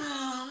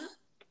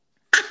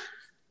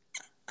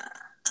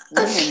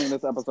 We're naming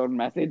this episode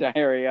 "Messy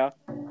Diarrhea."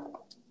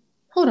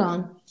 Hold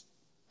on.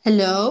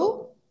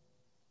 Hello?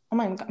 Oh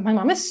my god. My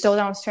mom is still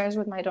downstairs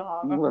with my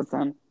dog.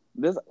 Listen,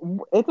 it's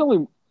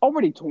only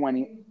already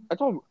 20.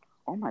 It's all.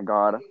 Oh my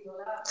god.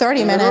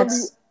 30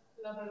 minutes.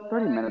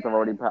 30 minutes have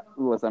already passed.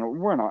 Listen,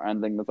 we're not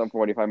ending this at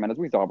 45 minutes.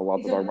 We still have a lot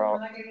to talk about.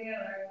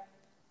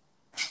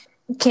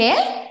 ¿Qué?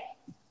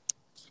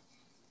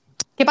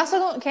 ¿Qué pasó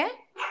con qué?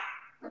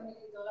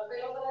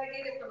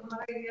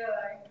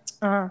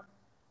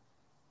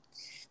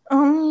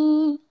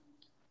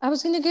 I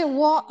was gonna get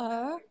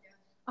water.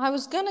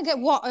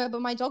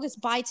 But my dog is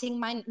biting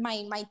my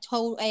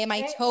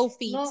toe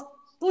feet. No,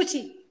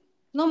 Puchi,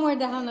 no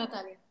muerdas a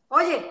Natalia.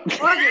 Oye, no.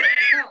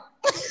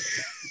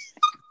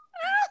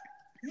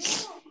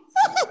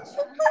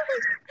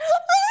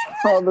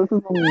 Oh, this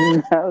is a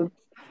mess.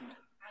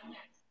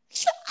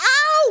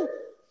 Ow!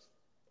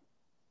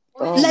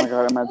 Oh my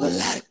god, imagine.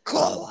 Let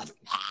go of me.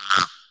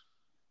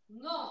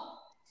 No,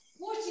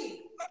 Puchi.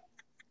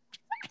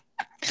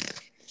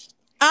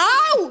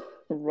 Ow!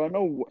 Run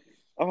away.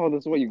 Oh,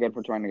 this is what you get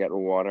for trying to get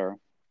water.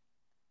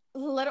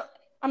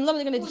 I'm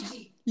literally gonna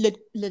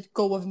let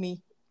go of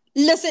me.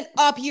 Listen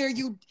up here,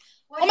 you.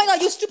 Oh my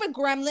god, you stupid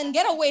gremlin!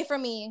 Get away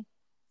from me.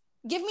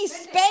 Give me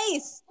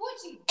space.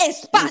 Puchi.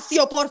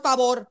 Espacio, por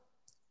favor.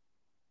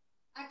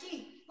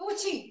 Aquí,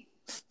 Puchi.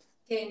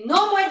 Que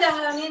no muerdas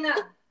a la nena.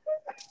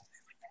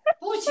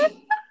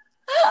 Puchi.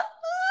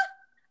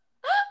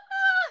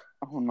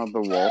 Oh, not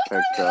the wall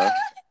picture.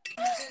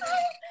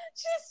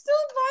 She's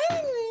still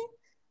biting me.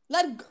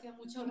 Let go. Que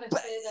mucho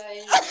respeta a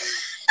ella.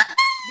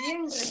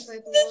 Bien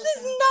respetuosa. This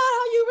is not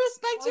how you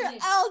respect your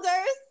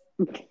elders.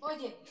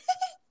 Oye.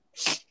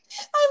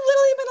 I've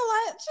literally been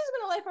alive. She's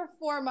been alive for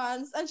 4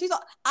 months, and she's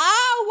all.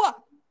 Ow!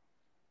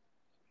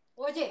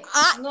 Oye.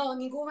 Ah. No,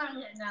 ninguna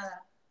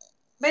nada.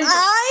 Vente.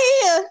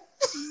 Ay!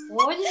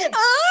 Oye.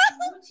 Ah.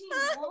 Puchi,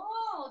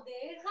 no,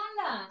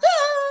 déjala.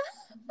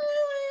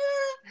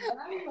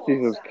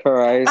 Jesus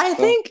Christ. I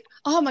think.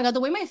 Oh my god, the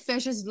way my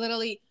fish is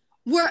literally.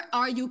 Where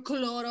are you,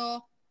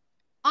 Cloro?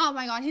 Oh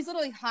my god, he's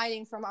literally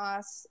hiding from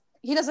us.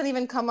 He doesn't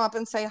even come up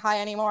and say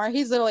hi anymore.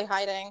 He's literally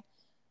hiding.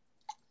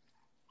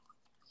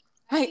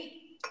 Hey.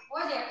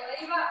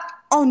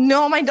 Oh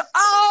no, my dog.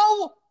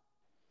 Oh!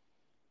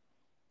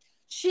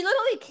 She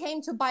literally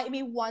came to bite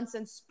me once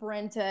and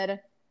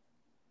sprinted.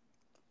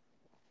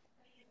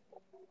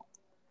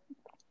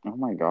 Oh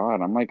my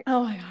god, I'm like,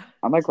 oh my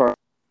god.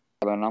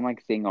 I'm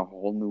like seeing a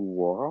whole new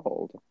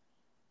world.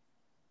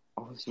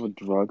 Oh, this is what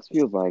drugs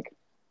feels like.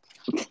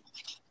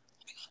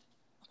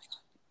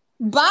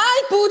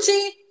 Bye,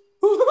 Poochie.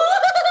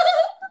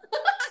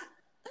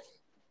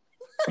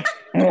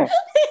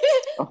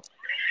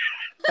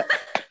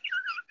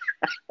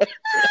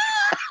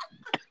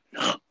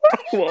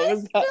 What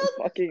was that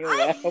fucking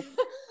laugh?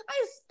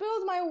 I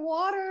spilled my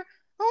water.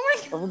 Oh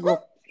my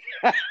god.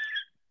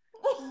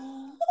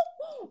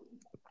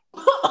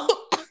 Oh,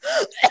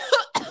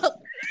 go.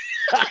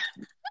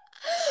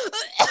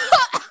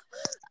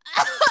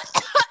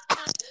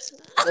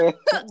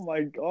 Oh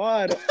my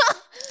god.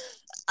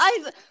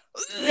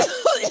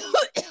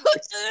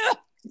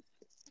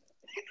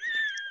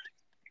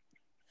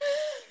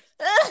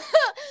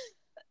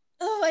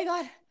 Oh my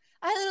god.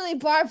 I literally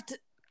barfed.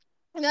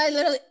 And I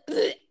literally.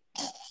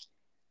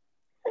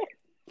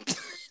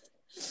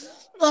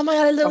 Oh my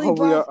god, I literally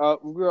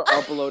barfed. We are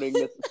uploading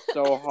this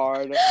so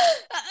hard.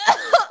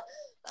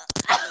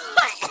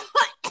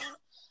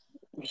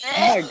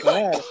 Oh my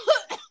god.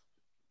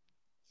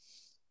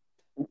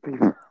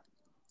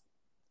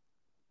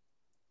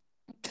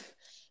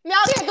 ¡Me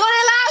ahogué con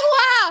el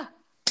agua!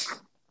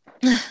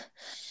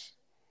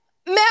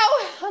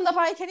 Anda,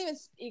 I can't even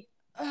speak.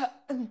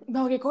 Me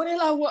ahogué con el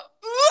agua.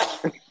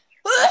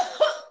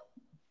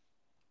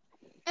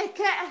 Es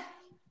que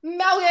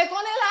me ahogué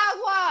con el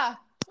agua.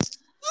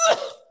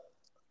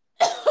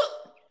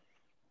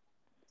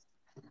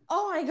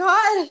 Oh my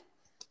god.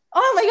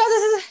 Oh my god,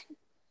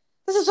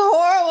 this is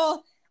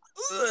horrible.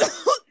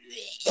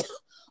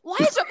 Why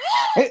is there...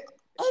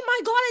 Oh my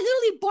god, I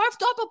literally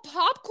barfed up a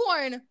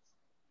popcorn.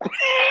 There's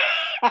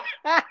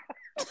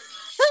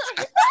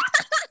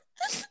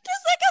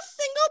like a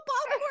single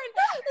popcorn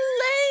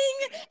laying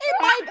in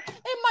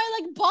my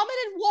like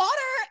vomited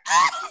water.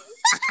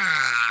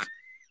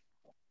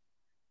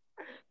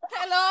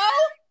 Hello?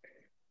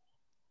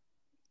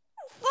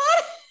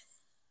 What?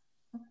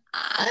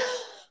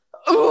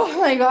 Oh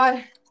my god.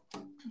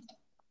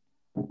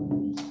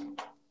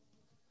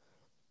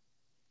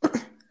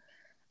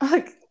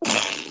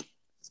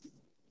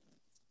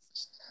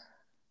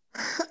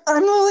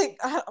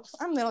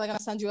 I'm literally gonna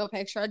send you a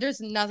picture. There's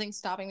nothing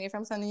stopping me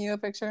from sending you a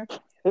picture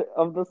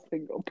of the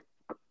single.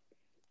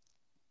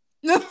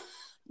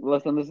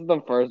 Listen, this is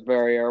the first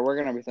barrier. We're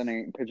gonna be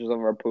sending pictures of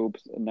our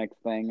poops next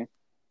thing.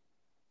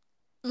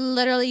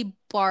 Literally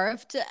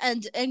barfed,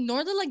 and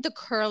ignore the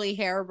curly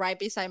hair right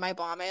beside my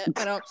vomit.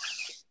 I don't.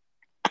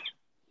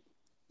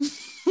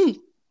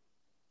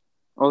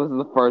 Oh, this is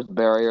the first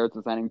barrier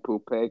to sending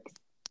poop pics.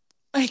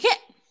 I can't.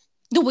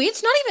 The way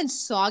it's not even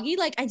soggy,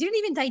 like I didn't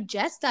even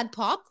digest that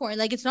popcorn.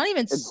 Like it's not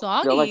even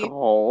soggy. Still like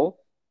whole.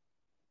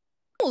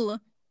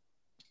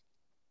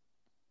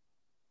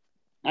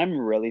 I'm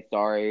really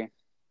sorry.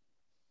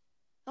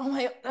 Oh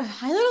my!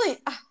 I literally.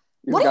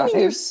 What do you mean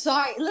you're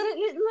sorry?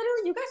 Literally,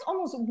 you guys almost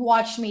almost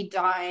watched me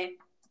die.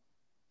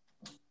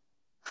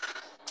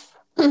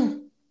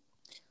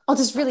 Oh,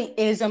 this really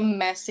is a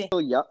messy.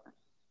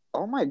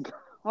 Oh my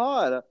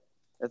god.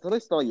 It's really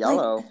still Like,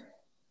 yellow.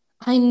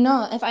 I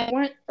know. If I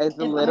weren't, It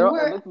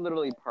looks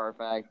literally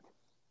perfect.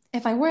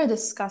 if I were a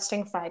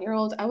disgusting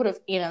 5-year-old, I would have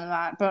eaten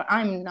that. But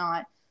I'm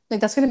not. Like,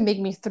 that's gonna make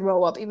me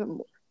throw up even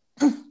more.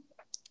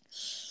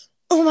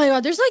 Oh my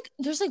god, there's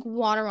like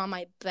water on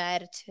my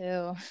bed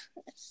too.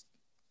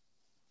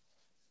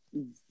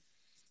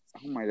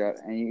 Oh my god,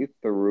 and you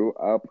threw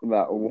up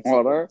that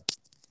water?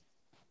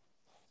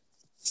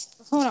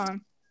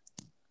 Hold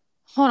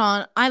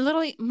on. I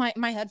literally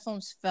my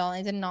headphones fell.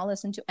 I did not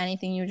listen to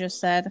anything you just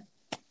said.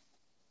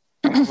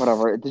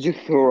 Whatever. Did you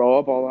throw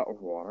up all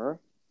that water?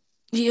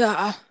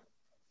 Yeah.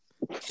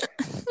 I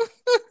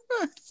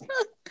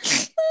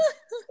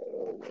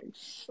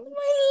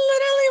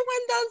literally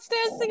went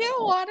downstairs to get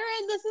water,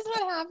 and this is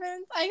what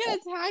happens. I get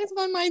attacked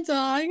by my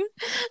dog, and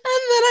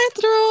then I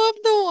throw up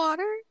the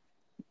water.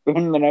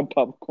 And then a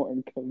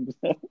popcorn comes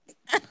out.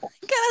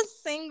 Get a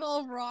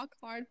single rock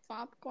hard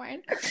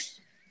popcorn.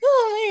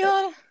 Oh my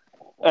god.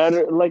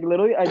 And like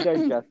literally a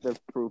digestive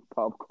proof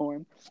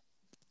popcorn.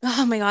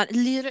 Oh my god.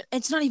 Literally,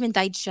 it's not even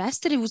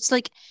digested. It was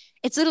like,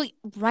 it's literally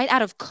right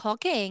out of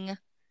cooking.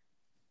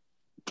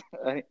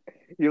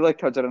 You like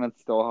touch it and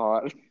it's still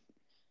hot.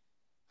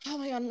 Oh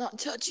my god, I'm not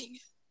touching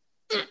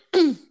it.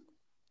 I'm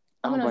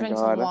gonna drink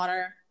some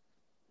water.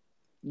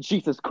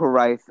 Jesus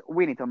Christ.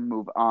 We need to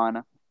move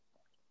on.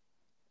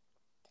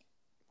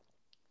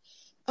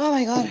 Oh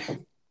my god.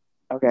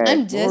 Okay.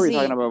 I'm dizzy. What were we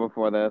talking about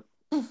before this?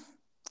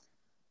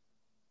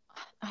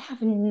 I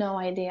have no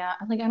idea.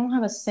 Like, I don't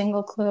have a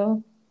single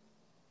clue.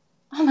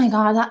 Oh my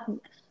god, that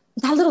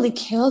literally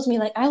kills me.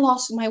 Like, I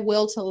lost my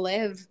will to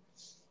live.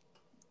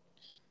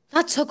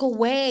 That took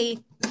away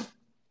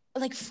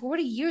like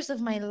 40 years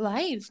of my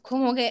life.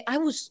 Como que I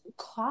was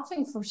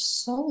coughing for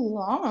so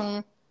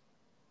long.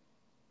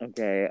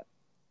 Okay.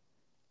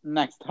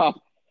 Next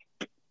topic.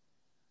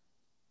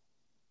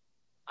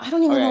 I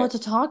don't even know what to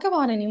talk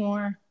about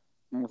anymore.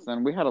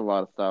 Listen, we had a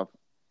lot of stuff.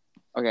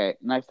 Okay,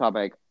 next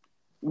topic.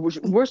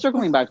 We're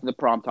circling back to the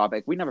prom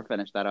topic. We never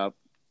finished that up.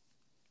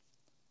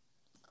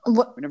 I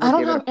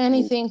don't have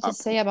anything to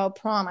say about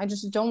prom. I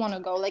just don't want to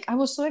go. Like, I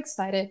was so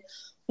excited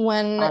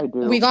when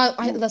we got.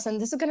 Listen,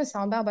 this is gonna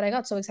sound bad, but I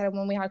got so excited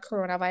when we had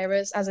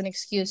coronavirus as an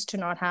excuse to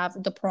not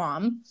have the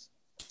prom,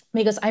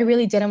 because I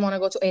really didn't want to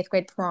go to 8th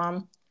grade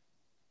prom.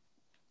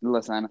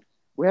 Listen,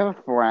 we have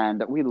a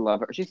friend. We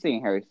love her. She's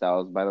seeing Harry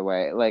Styles, by the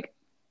way. Like,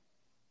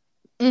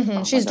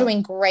 she's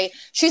doing great.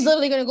 She's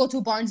literally gonna go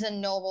to Barnes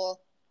and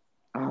Noble.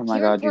 Oh my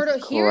god,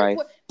 Jesus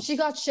Christ. She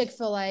got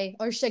Chick-fil-A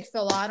or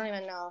Chick-fil-A. I don't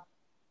even know.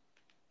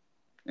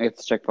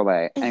 It's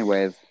Chick-fil-A.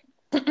 Anyways.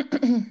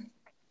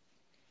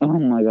 Oh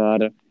my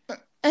god.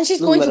 And she's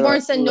going to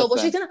Barnes and Noble.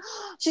 She's gonna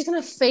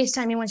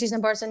FaceTime me when she's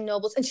in Barnes and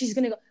Nobles, and she's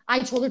gonna go. I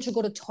told her to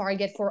go to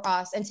Target for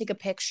us and take a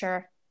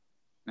picture.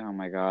 Oh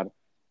my god.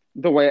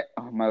 The way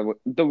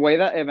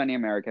that if any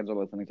Americans are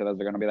listening to this,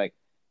 they're gonna be like,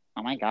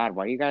 oh my god,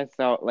 why are you guys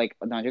so like?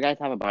 Don't you guys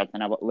have a Barnes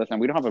and Noble? Listen,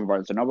 we don't have a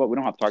Barnes and Noble. We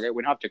don't have Target.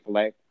 We don't have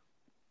Chick-fil-A.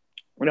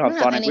 We don't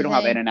have Sonic. We don't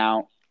have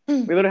In-N-Out. We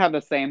literally have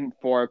the same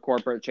 4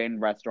 corporate chain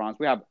restaurants.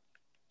 We have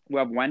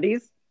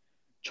Wendy's,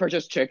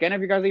 Church's Chicken. If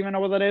you guys even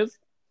know what that is.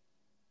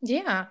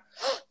 Yeah.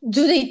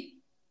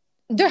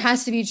 There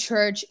has to be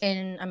church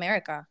in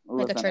America,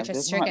 like a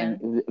Church's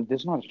Chicken. If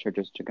there's not a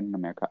Church's Chicken in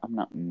America, I'm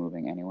not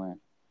moving anywhere.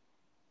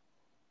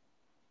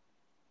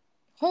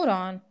 Hold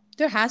on.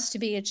 There has to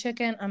be a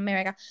chicken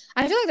America.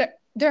 I feel like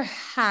there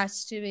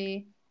has to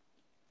be.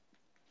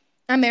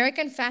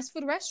 American fast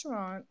food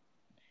restaurant.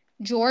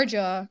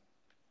 Georgia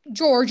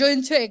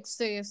and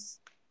Texas.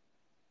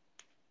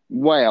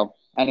 Well,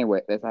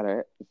 anyway, is that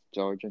it? It's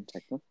Georgia and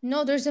Texas?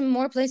 No, there's in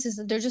more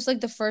places. They're just like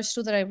the first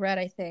 2 that I read,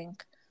 I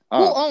think.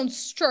 Oh. Who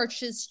owns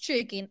Church's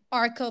Chicken?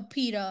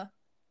 Arcapita.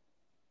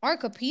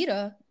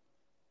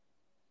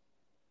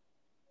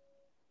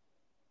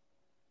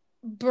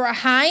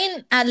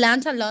 Behind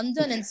Atlanta,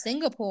 London, and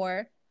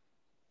Singapore.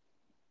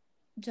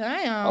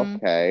 Damn.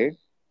 Okay.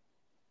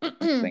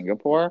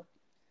 Singapore?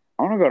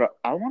 I want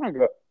to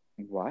go.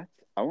 What?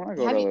 I want to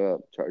go to the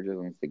churches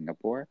in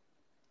Singapore.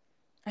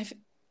 I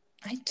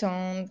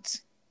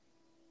don't.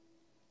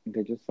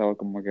 They just sell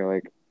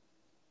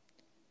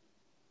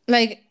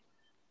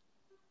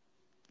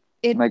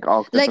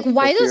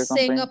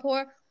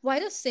why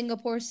does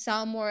Singapore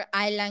sound more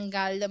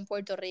island-gal than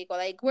Puerto Rico?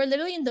 Like, we're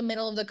literally in the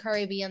middle of the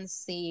Caribbean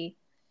Sea,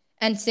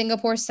 and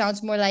Singapore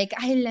sounds more like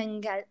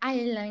island-gal.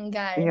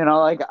 You know,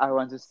 like, I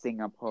went to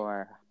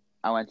Singapore,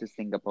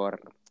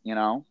 you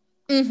know?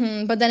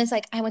 But then it's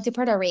like, I went to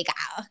Puerto Rico.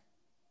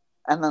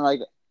 And then, like,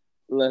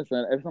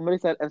 listen, if somebody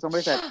said,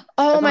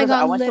 oh my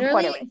god, I went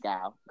literally, to Puerto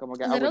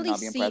Rico, I would not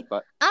be impressed,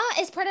 but.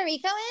 Is Puerto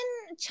Rico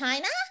in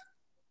China?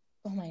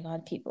 Oh my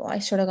god, people, I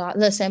swear to God.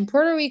 Listen,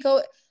 Puerto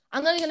Rico,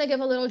 I'm not gonna give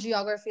a little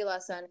geography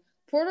lesson.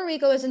 Puerto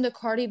Rico is in the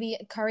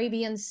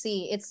Caribbean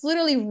Sea. It's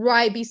literally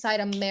right beside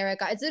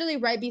America. It's literally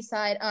right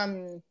beside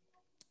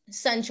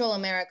Central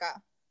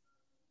America.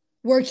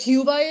 where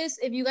Cuba is.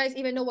 If you guys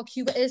even know what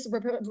Cuba is,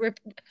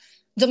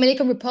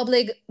 Dominican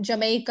Republic,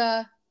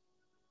 Jamaica,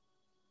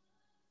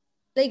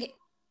 like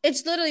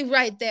it's literally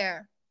right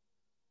there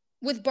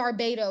with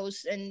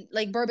Barbados and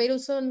like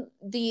Barbados son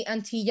the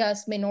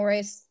Antillas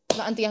Menores, the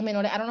Antillas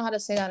Menores. I don't know how to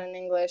say that in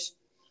English.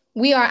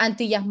 We are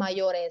Antillas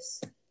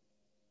Mayores.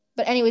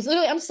 But anyways,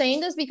 literally, I'm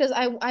saying this because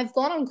I've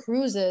gone on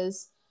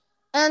cruises,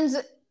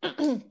 and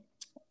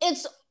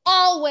it's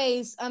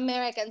always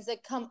Americans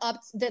that come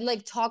up that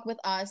like talk with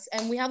us,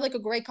 and we have like a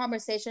great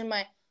conversation.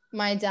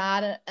 My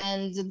dad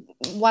and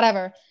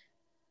whatever,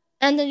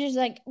 and then she's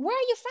like, "Where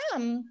are you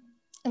from?"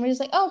 And we're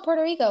just like, "Oh,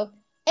 Puerto Rico."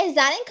 Is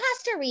that in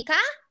Costa Rica?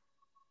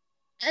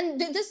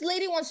 And this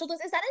lady once told us,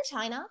 "Is that in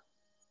China?"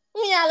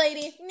 Yeah,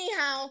 lady, ni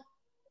hao.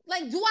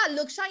 Like, do I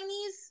look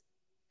Chinese?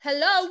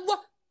 Hello.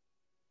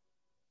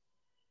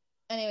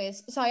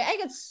 Anyways, sorry, I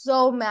get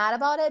so mad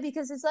about it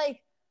because it's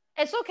like,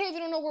 it's okay if you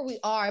don't know where we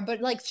are, but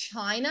like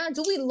China,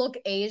 do we look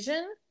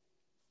Asian?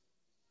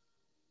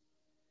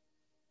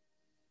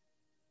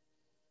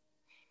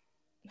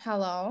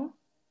 Hello?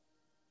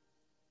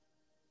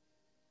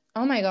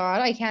 Oh my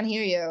God, I can't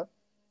hear you.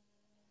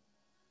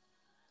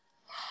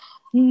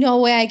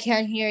 No way I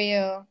can't hear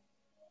you.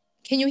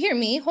 Can you hear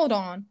me? Hold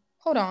on.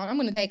 Hold on. I'm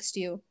gonna text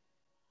you.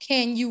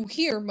 Can you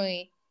hear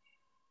me?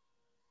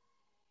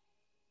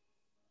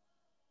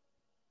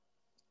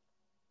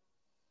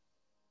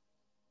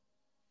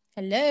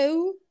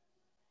 Hello?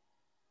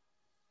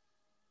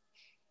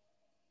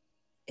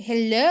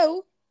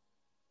 Hello?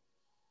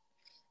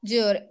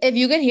 Dude, if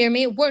you can hear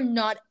me, we're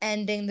not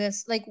ending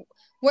this. Like,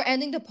 we're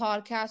ending the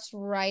podcast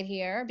right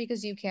here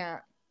because you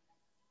can't.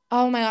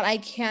 Oh my God, I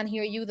can't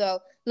hear you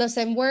though.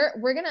 Listen,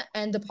 we're gonna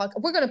end the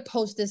podcast. We're gonna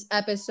post this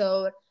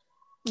episode.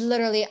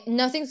 Literally,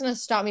 nothing's gonna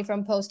stop me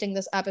from posting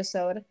this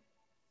episode.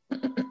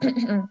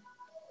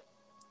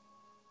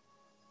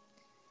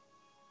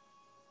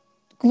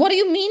 What do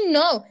you mean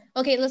no?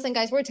 Okay, listen,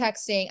 guys, we're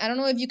texting. I don't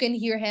know if you can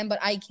hear him, but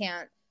I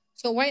can't.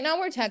 So right now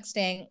we're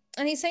texting,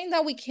 and he's saying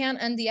that we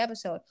can't end the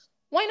episode.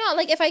 Why not?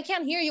 Like, if I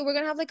can't hear you, we're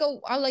gonna have like a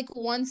like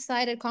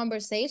one-sided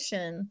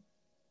conversation.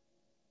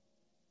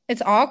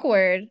 It's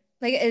awkward.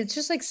 Like, it's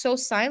just like so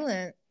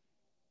silent.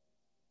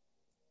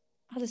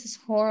 Oh, this is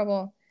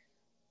horrible.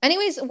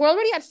 Anyways, we're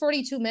already at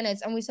 42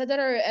 minutes, and we said that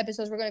our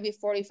episodes were gonna be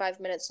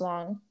 45 minutes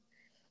long.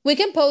 We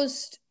can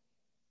post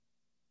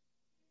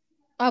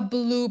a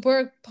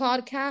blooper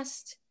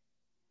podcast.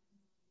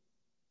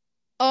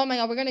 Oh my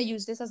God, we're gonna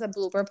use this as a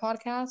blooper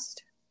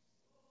podcast.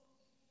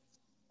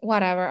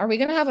 Whatever. Are we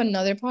gonna have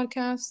another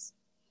podcast?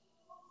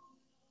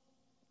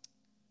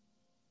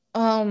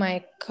 Oh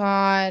my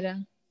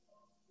God.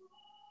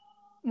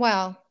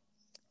 Well,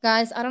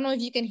 guys, I don't know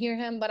if you can hear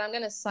him, but I'm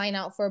gonna sign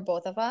out for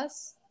both of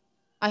us.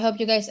 I hope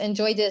you guys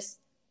enjoyed this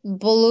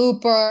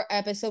blooper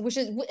episode, which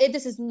is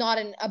this is not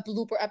a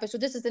blooper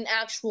episode. This is an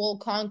actual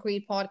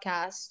concrete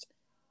podcast.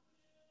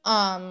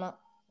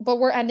 But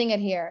we're ending it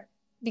here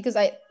because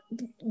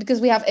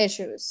we have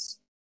issues.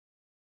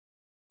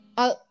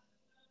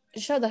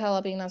 Shut the hell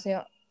up,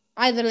 Ignacio.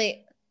 I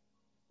literally,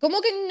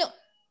 como que no?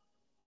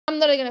 I'm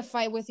literally gonna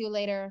fight with you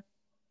later.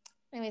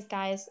 Anyways,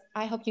 guys,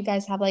 I hope you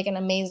guys have like an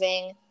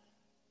amazing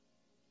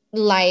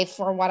life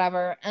or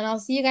whatever, and I'll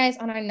see you guys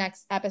on our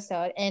next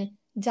episode in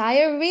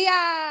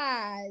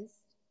diarrheas.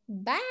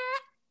 Bye.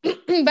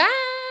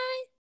 Bye.